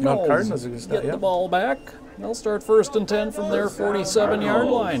Cardinals, Cardinals are going to stop, get the ball back. They'll start 1st and 10 from their 47-yard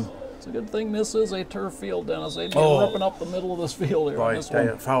line. It's a good thing this is a turf field, Dennis. They've been ripping up the middle of this field here. Boy, This tell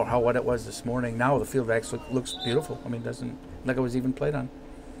one. you how wet it was this morning. Now the field actually looks beautiful. I mean, doesn't like it was even played on.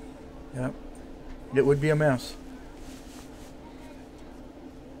 Yeah, it would be a mess.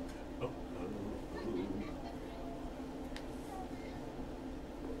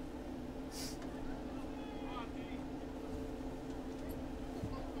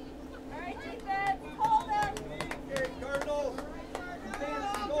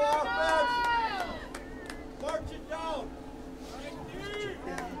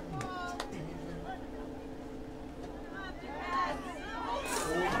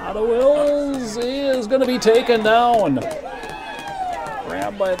 Wills is going to be taken down.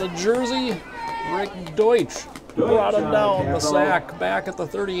 Grabbed by the jersey, Rick Deutsch. Brought him down, the sack, back at the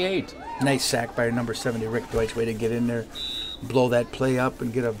 38. Nice sack by number 70, Rick Deutsch. Way to get in there, blow that play up,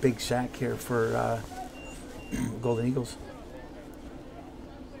 and get a big sack here for Golden Eagles.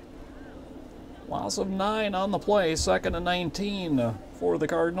 Loss of 9 on the play, 2nd and 19 for the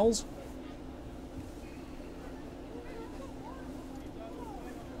Cardinals.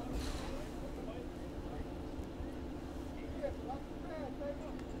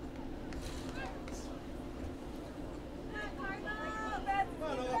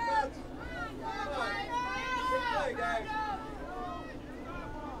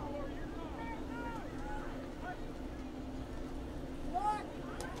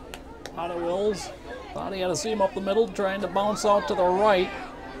 Wills thought he had a seam up the middle, trying to bounce out to the right.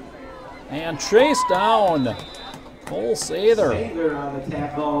 And chased down. Cole Sather on the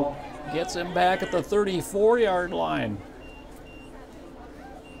tackle. Gets him back at the 34-yard line.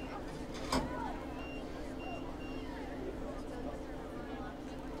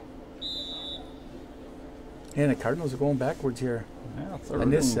 And the Cardinals are going backwards here. Yeah,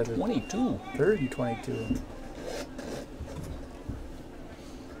 3rd and 22. 3rd and 22.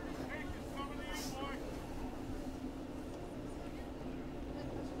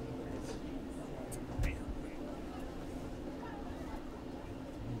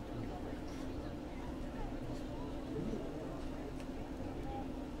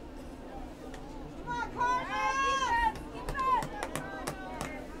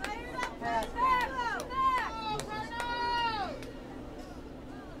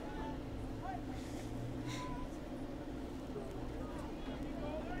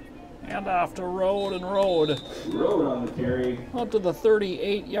 And off to Road and Road. Road on the carry. Up to the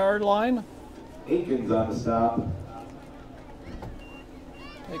 38-yard line. Aikens on the stop.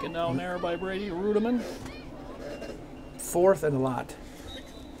 Taken down there by Brady Rudeman. 4th and a lot.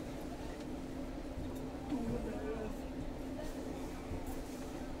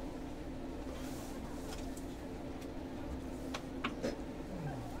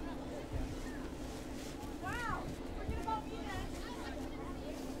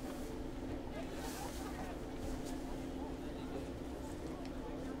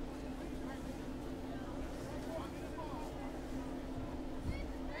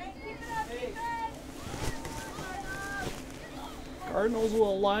 Cardinals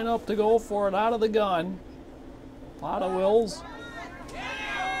will line up to go for it out of the gun. Wills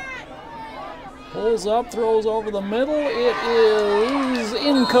pulls up, throws over the middle. It is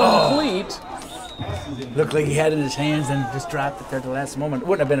incomplete. Looked like he had it in his hands and just dropped it there at the last moment. It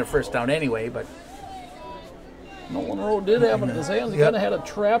wouldn't have been a first down anyway, but Nolan Rowe did have it in his hands. He kind of had it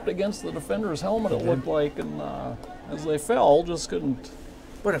trapped against the defender's helmet, it looked like, and as they fell, just couldn't.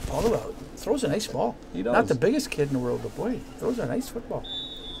 But Paul throws a nice ball. He does. Not the biggest kid in the world, but boy, throws a nice football.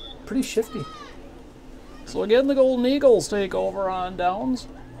 Pretty shifty. So again, the Golden Eagles take over on downs.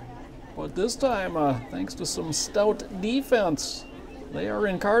 But this time, thanks to some stout defense, they are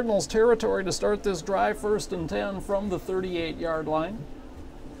in Cardinals territory to start this drive, 1st and 10 from the 38-yard line.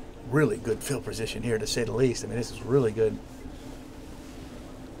 Really good field position here, to say the least. I mean, this is really good.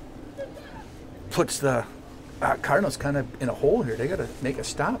 Puts the Cardinals kind of in a hole here. They got to make a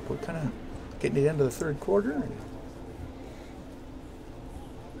stop. We're kind of getting to the end of the 3rd quarter.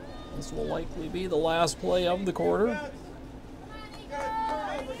 This will likely be the last play of the quarter.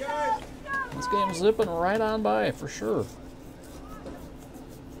 This game's zipping right on by for sure.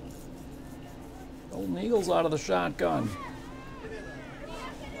 Golden Eagles out of the shotgun.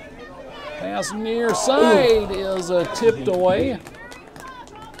 Pass near side is tipped away.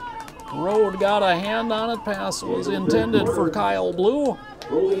 Road got a hand on it. Pass was intended for Kyle Blue.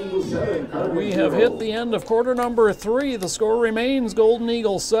 We have hit the end of quarter number 3. The score remains Golden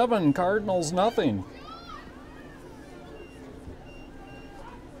Eagles 7, Cardinals nothing.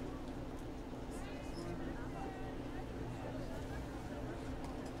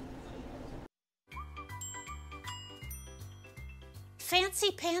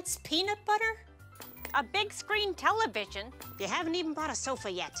 Fancy pants peanut butter? A big screen television? You haven't even bought a sofa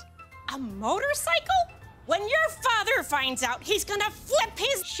yet. A motorcycle? When your father finds out, he's gonna flip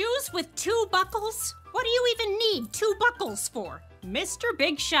his shoes with 2 buckles? What do you even need 2 buckles for? Mr.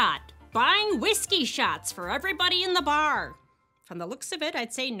 Big Shot, buying whiskey shots for everybody in the bar. From the looks of it,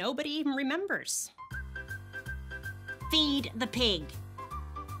 I'd say nobody even remembers. Feed the pig.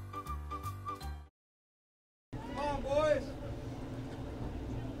 Come on, boys.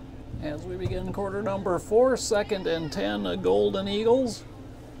 As we begin quarter number 4, 2nd and 10, Golden Eagles.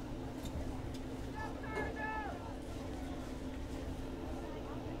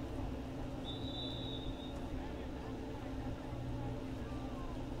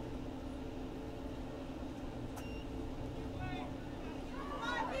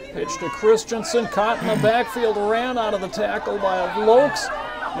 Pitch to Christensen, caught in the backfield, ran out of the tackle by Lokes,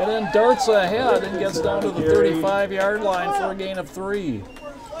 and then darts ahead and gets down to the 35-yard line for a gain of 3.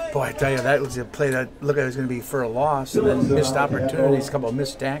 Boy, I tell you, that was a play that looked like it was going to be for a loss, and then missed opportunities, a couple of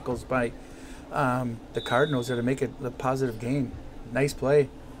missed tackles by the Cardinals there to make it a positive gain. Nice play.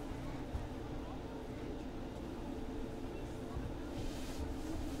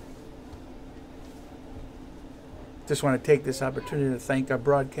 Just want to take this opportunity to thank our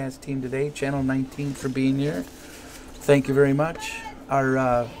broadcast team today, Channel 19, for being here. Thank you very much.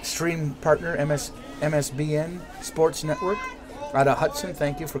 Our stream partner, MSBN Sports Network, out of Hudson,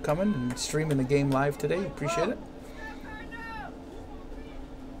 thank you for coming and streaming the game live today. Appreciate it.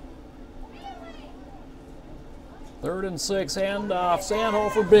 Third and 6, handoff.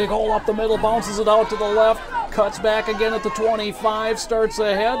 Sandhofer, big hole up the middle, bounces it out to the left, cuts back again at the 25, starts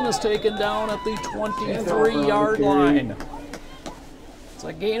ahead and is taken down at the 23-yard line. It's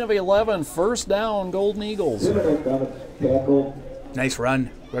a gain of 11, first down, Golden Eagles. Nice run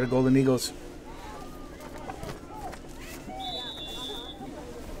by the Golden Eagles.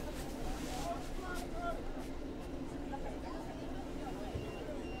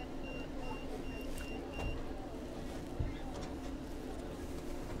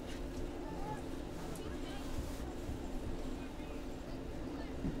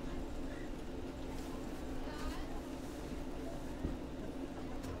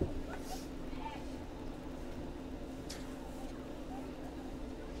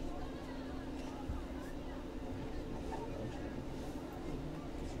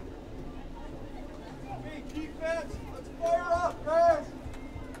 Defense, let's fire up, guys.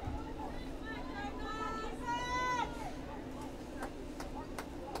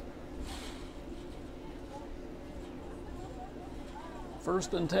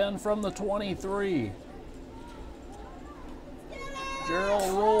 First and 10 from the 23.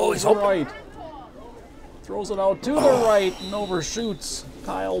 Gerald rolls right. Throws it out to the right and overshoots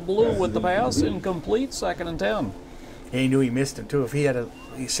Kyle Blue with the pass. Incomplete, 2nd and 10. He knew he missed him too. If he had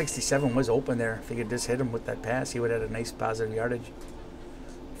 67 was open there. If he could just hit him with that pass, he would have had a nice positive yardage.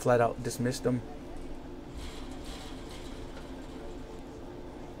 Flat out dismissed him.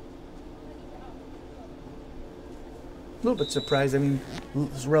 A little bit surprised. I mean, it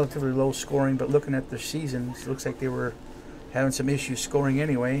was relatively low scoring, but looking at the season, it looks like they were having some issues scoring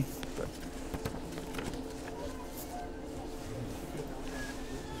anyway. But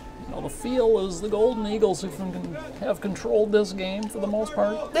the feel is the Golden Eagles have controlled this game for the most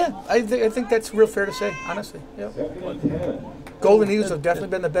part. Yeah, I think that's real fair to say, honestly. Yeah. Golden Eagles have definitely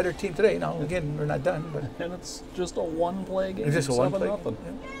been the better team today. Now, again, we're not done, but and it's just a one-play game. It's just a one-play. 7-0.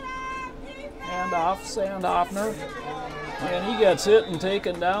 Hand off, Sandhoffner, and he gets hit and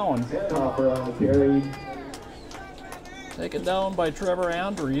taken down. Sandhofer on the carry. Taken down by Trevor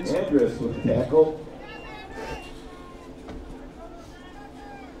Andrews. Andrus with the tackle.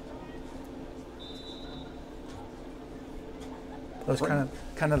 Those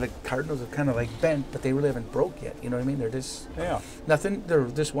kind of the Cardinals are kind of like bent, but they really haven't broke yet. You know what I mean? They're just nothing. They're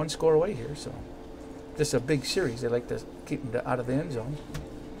just one score away here, so just a big series. They like to keep them out of the end zone.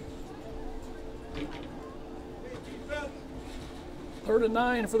 3rd and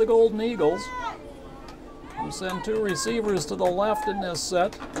 9 for the Golden Eagles. We send 2 receivers to the left in this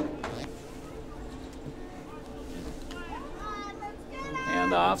set.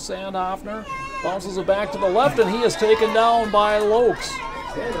 Hand off, Sandhoffner. Bounces it back to the left, and he is taken down by Lokes.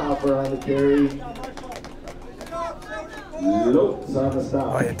 Sandhofer on the carry. Lopes on the stop.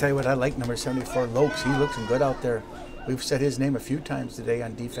 Oh, I tell you what, I like number 74, Lokes. He looks good out there. We've said his name a few times today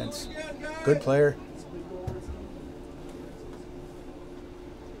on defense. Good player.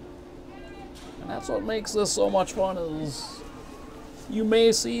 And that's what makes this so much fun is you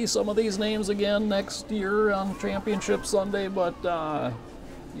may see some of these names again next year on Championship Sunday, but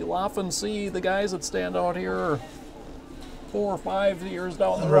you'll often see the guys that stand out here 4 or 5 years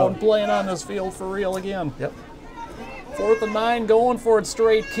down the road playing on this field for real again. Yep. 4th and 9, going for it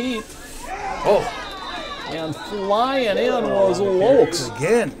straight keep. Oh. And flying in was Lokes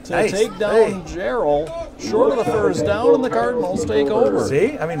again to take down Gerald. Short of the first down, and the Cardinals take over.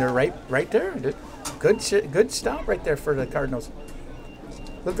 See, I mean, they're right there. Good stop right there for the Cardinals.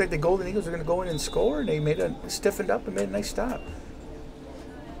 Looked like the Golden Eagles were going to go in and score, and they stiffened up and made a nice stop.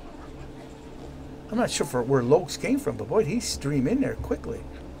 I'm not sure where Lokes came from, but boy, he streamed in there quickly.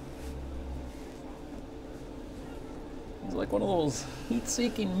 He's like one of those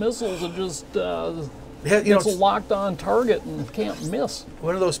heat-seeking missiles that just Yeah, it's a locked-on target and can't miss.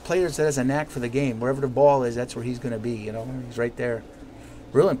 One of those players that has a knack for the game. Wherever the ball is, that's where he's going to be. You know, he's right there.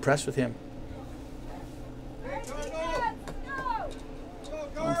 Real impressed with him.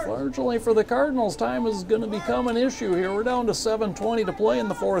 Unfortunately for the Cardinals, time is going to become an issue here. We're down to 7:20 to play in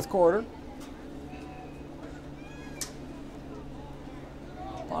the 4th quarter.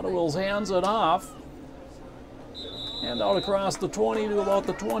 Potawills hands it off. And out across the 20 to about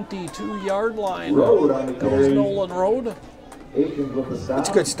the 22-yard line. Goes Nolan Road. It's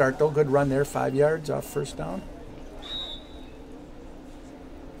a good start, though. Good run there. 5 yards off first down.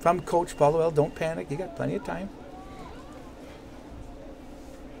 If I'm Coach Potawil, don't panic. You got plenty of time.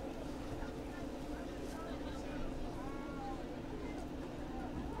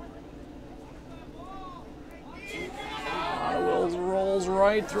 Rolls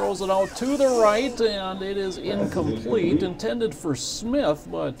right, throws it out to the right, and it is incomplete. Intended for Smith,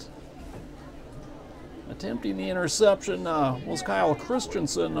 but attempting the interception was Kyle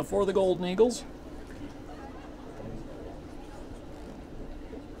Christensen for the Golden Eagles.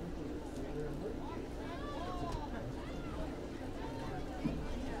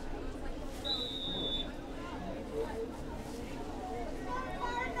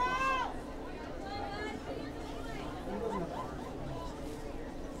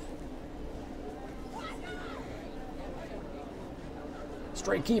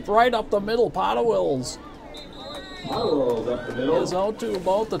 Straight keep right up the middle. Potawills up the middle. Is out to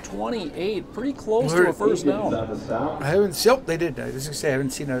about the 28. Pretty close to a first down. I haven't seen. Oh, they did. I was going to say I haven't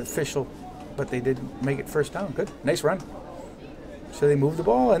seen an official, but they did make it first down. Good, nice run. So they moved the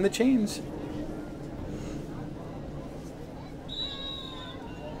ball and the chains.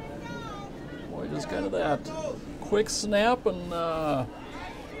 Boy, just kind of that quick snap, and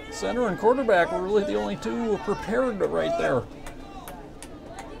center and quarterback were really the only two prepared right there.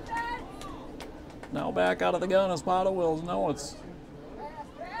 Now back out of the gun as Potawills know it's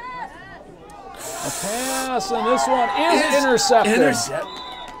a pass, and this one is intercepted.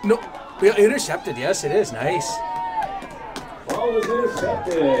 No, intercepted. Yes, it is. Nice. Ball is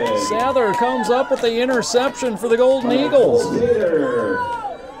intercepted. Sather comes up with the interception for the Golden Eagles.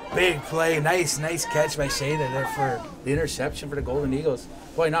 Big play. Nice catch by Sather there for the interception for the Golden Eagles.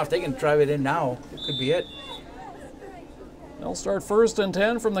 Boy, now if they can drive it in now, it could be it. They'll start 1st and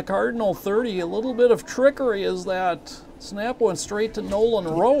 10 from the Cardinal 30. A little bit of trickery is that snap went straight to Nolan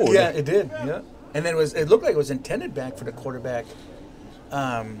Road. Yeah, it did. Yeah, and then it looked like it was intended back for the quarterback.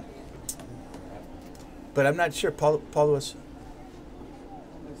 But I'm not sure. Paul was.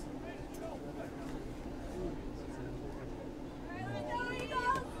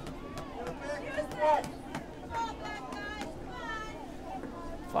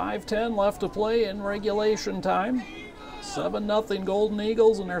 .5:10 left to play in regulation time. 7-0 Golden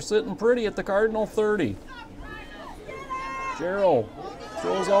Eagles, and they're sitting pretty at the Cardinal 30. Gerald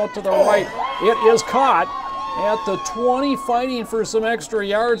throws out to the right. It is caught at the 20, fighting for some extra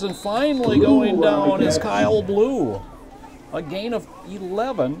yards, and finally going down is Kyle Blue. A gain of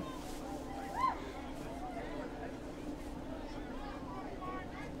 11.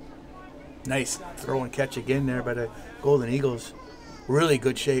 Nice throw and catch again there by the Golden Eagles. Really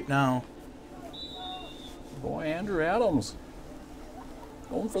good shape now. Boy, Andrew Adams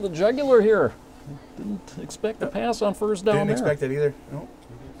going for the jugular here. Didn't expect the pass on first down. Didn't expect it either. Nope.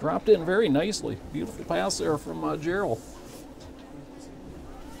 Dropped in very nicely. Beautiful pass there from Gerald.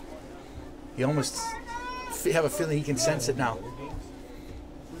 You almost have a feeling he can sense it now.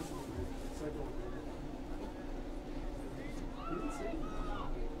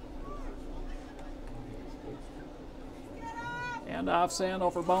 Handoff,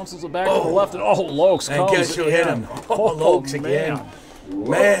 Sandover bounces it back to the left, and Lokes And comes guess who hit in. him? Lokes again.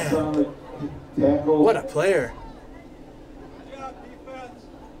 Man, what a player.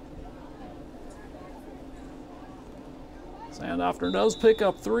 Sandoffer does pick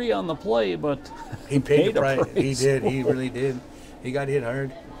up 3 on the play, but he paid the price. He price. did. He really did. He got hit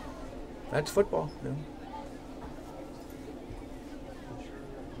hard. That's football. Yeah.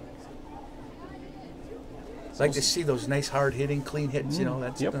 Like to see those nice hard hitting, clean hits. You know,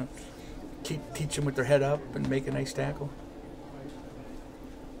 that's teach them with their head up and make a nice tackle.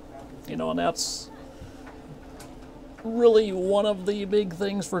 You know, and that's really one of the big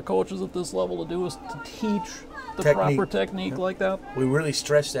things for coaches at this level to do is to teach the proper technique like that. We really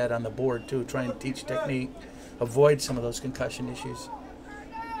stress that on the board too, trying to teach technique, avoid some of those concussion issues.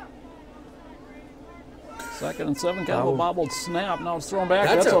 2nd and 7, kind of a bobbled snap. Now it's thrown back.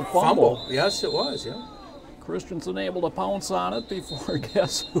 That's a fumble. Yes, it was. Yeah. Christensen able to pounce on it before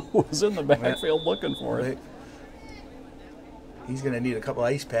guess who was in the backfield looking for it. He's going to need a couple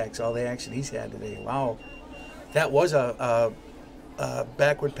ice packs, all the action he's had today. Wow. That was a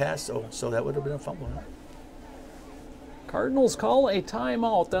backward pass, though, so that would have been a fumble. Huh? Cardinals call a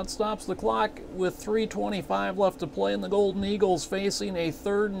timeout. That stops the clock with 3:25 left to play, and the Golden Eagles facing a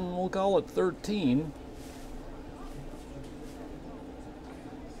 3rd and we'll call it 13.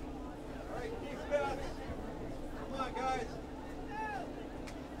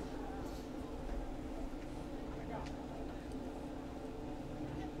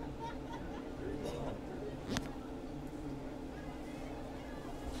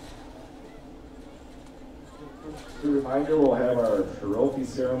 As a reminder, we'll have our trophy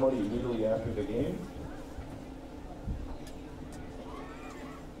ceremony immediately after the game.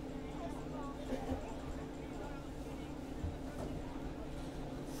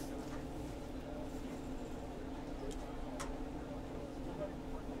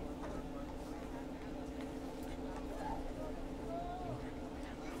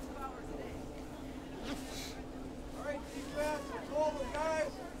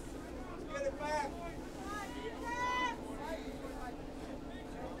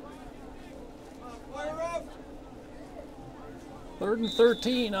 Third and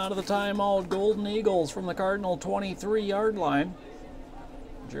 13 out of the timeout. Golden Eagles from the Cardinal 23-yard line.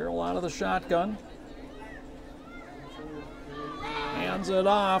 Gerald out of the shotgun. Hands it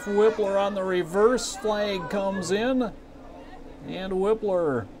off. Whippler on the reverse. Flag comes in. And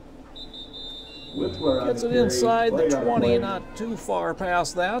Whippler gets it inside the 20, not too far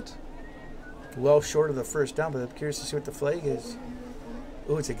past that. Well short of the first down, but I'm curious to see what the flag is.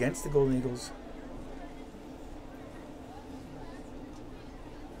 Oh, it's against the Golden Eagles.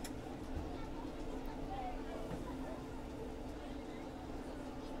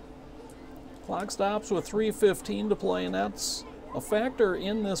 Clock stops with 3:15 to play, and that's a factor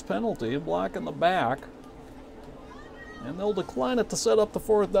in this penalty, block in the back. And they'll decline it to set up the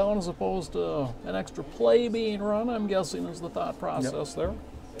 4th down as opposed to an extra play being run, I'm guessing is the thought process there.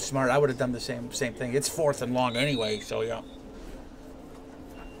 Smart. I would have done the same thing. It's 4th and long anyway, so yeah.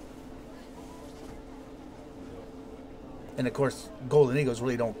 And of course, Golden Eagles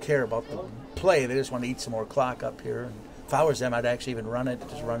really don't care about the play. They just want to eat some more clock up here. And if I was them, I'd actually even run it,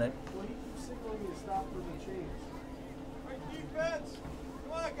 just run it. Defense!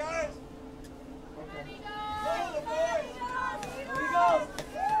 Come on, guys!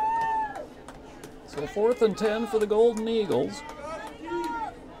 So 4th and 10 for the Golden Eagles.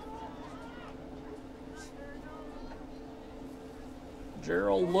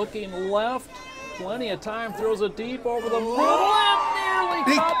 Gerald looking left. Plenty of time. Throws it deep over the middle. And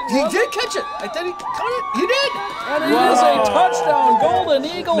nearly caught. He did catch it. I thought he caught it. He did. And it is a touchdown. Golden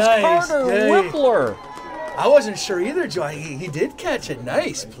Eagles. Nice. Carter Hey. Whippler. I wasn't sure either, Joe. He did catch it.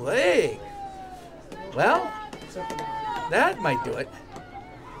 Nice play. Well, that might do it.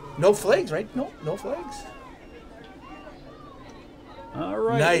 No flags, right? No flags. All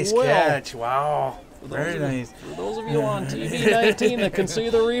right. Nice catch. Wow. Very nice. For those of you on TV 19 that can see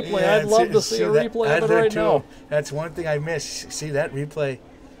the replay, I'd love to see a replay of it right now. That's one thing I miss. See that replay.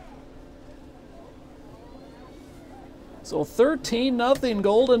 So 13-0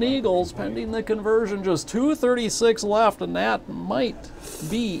 Golden Eagles pending the conversion. Just 2:36 left, and that might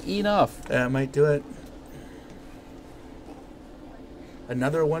be enough. That might do it.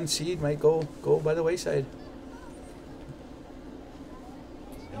 Another 1 seed might go by the wayside.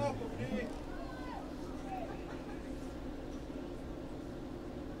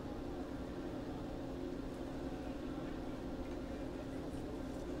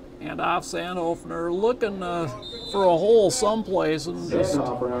 And off Sandhofner, looking for a hole someplace and just is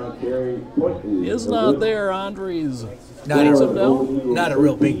not there. Andres takes him down. Not a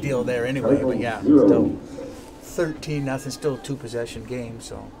real big deal there anyway, but yeah, still 13-0, still a 2-possession game,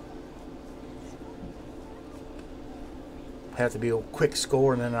 so have to be a quick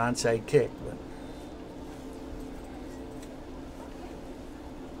score and then an onside kick. But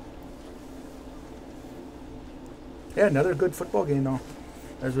yeah, another good football game though.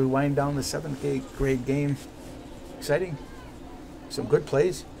 As we wind down the 7th grade game, exciting. Some good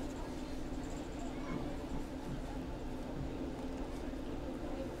plays.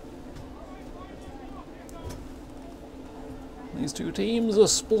 These two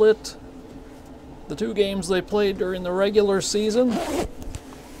teams split the 2 games they played during the regular season,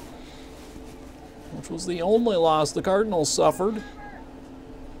 which was the only loss the Cardinals suffered.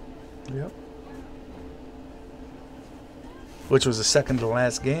 Yep. Which was the second to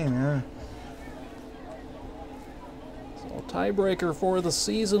last game, yeah. So tiebreaker for the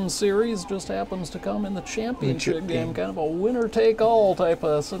season series just happens to come in the championship game. Kind of a winner-take-all type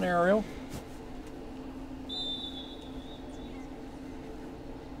of scenario.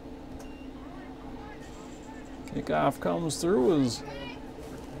 Kickoff comes through, is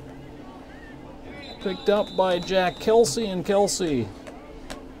picked up by Jack Kelsey, and Kelsey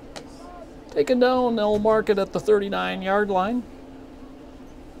taken down. They'll mark it at the 39-yard line.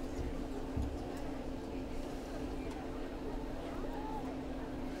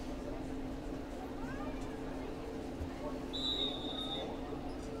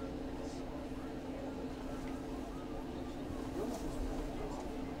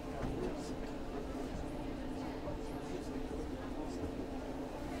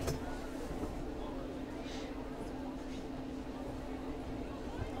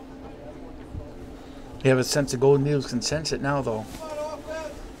 You have a sense of Golden Eagles can sense it now, though.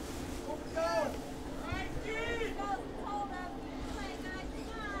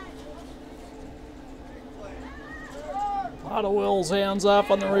 Otto Wills hands off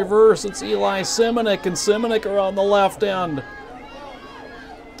on the reverse. It's Eli Simonik, and Simonik are on the left end.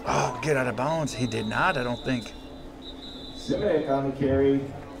 Oh, get out of bounds. He did not, I don't think. Simonik on the carry.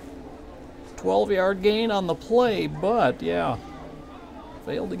 12-yard gain on the play, but yeah.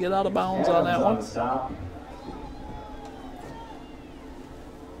 Failed to get out of bounds on that one. Stop.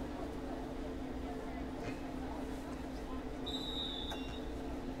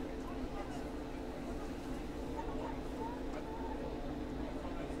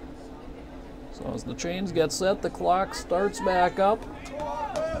 So as the chains get set, the clock starts back up.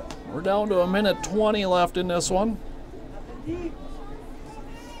 We're down to 1:20 left in this one.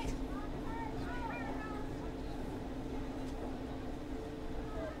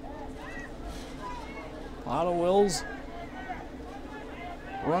 Otto Wills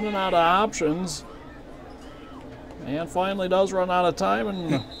running out of options, and finally does run out of time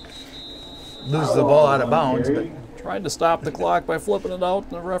and loses the ball out of bounds. But tried to stop the clock by flipping it out,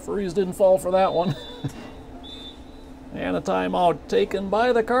 and the referees didn't fall for that one. And a timeout taken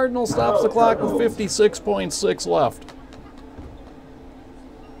by the Cardinals stops the clock with 56.6 left.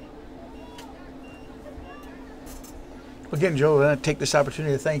 Again, Joe, I want to take this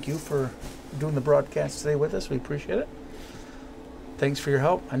opportunity to thank you for doing the broadcast today with us. We appreciate it. Thanks for your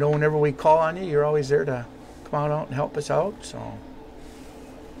help. I know whenever we call on you, you're always there to come out and help us out. So,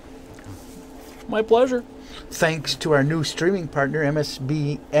 my pleasure. Thanks to our new streaming partner,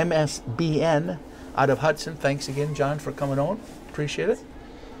 MSBN out of Hudson. Thanks again, John, for coming on. Appreciate it.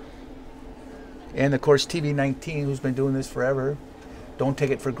 And of course, TV19, who's been doing this forever. Don't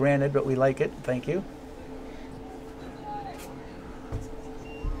take it for granted, but we like it. Thank you.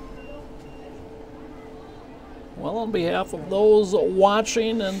 Well, on behalf of those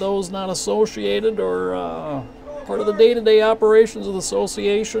watching and those not associated or part of the day-to-day operations of the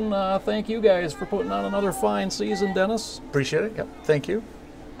association, thank you guys for putting on another fine season, Dennis. Appreciate it. Yep. Thank you.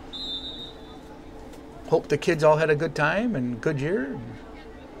 Hope the kids all had a good time and good year.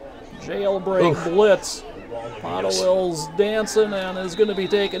 Jailbreak blitz. Otto Wills dancing and is going to be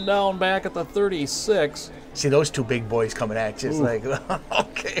taken down back at the 36. See those two big boys coming at you. It's like,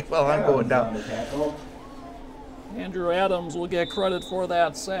 okay, well, I'm going down. Andrew Adams will get credit for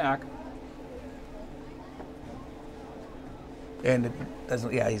that sack. And it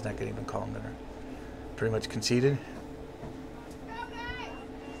doesn't, yeah, he's not going to even call him there. Pretty much conceded.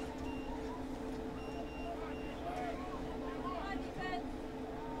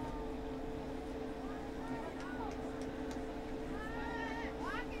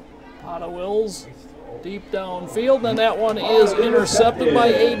 Otto Wills deep downfield, and that one is intercepted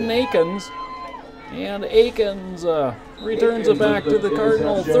by Aiden Akins. And Akins Returns it back to the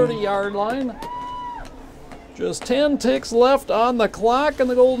Cardinal 30-yard line. Just 10 ticks left on the clock, and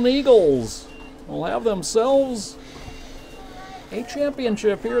the Golden Eagles will have themselves a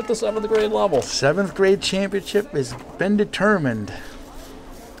championship here at the 7th grade level. 7th grade championship has been determined.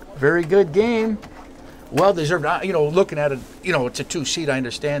 Very good game. Well deserved. You know, looking at it, you know, it's a 2 seed. I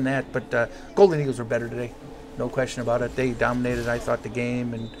understand that, but Golden Eagles were better today. No question about it. They dominated, I thought, the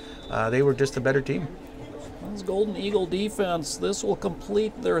game, and they were just a better team. This Golden Eagle defense, this will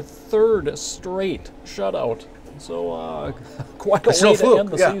complete their 3rd straight shutout. So quite a way to end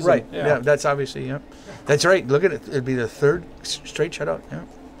the season. Right. Yeah, that's obviously, yeah. That's right. Look at it. It'd be the 3rd straight shutout. Yeah.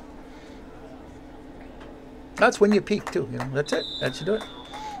 That's when you peak, too. You know, that's it. That's you do it.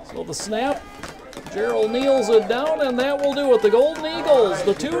 So the snap, Gerald kneels it down, and that will do it. The Golden Eagles,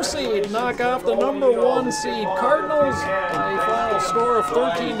 the 2 seed, knock off the number 1 seed Cardinals by a final score of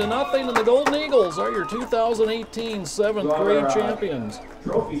 13-0, and the Golden Eagles are your 2018 7th grade champions.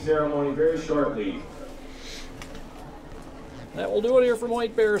 Trophy ceremony very shortly. That will do it here from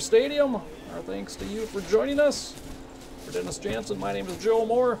White Bear Stadium. Our thanks to you for joining us. For Dennis Jansen, my name is Joe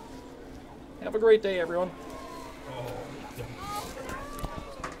Moore. Have a great day, everyone.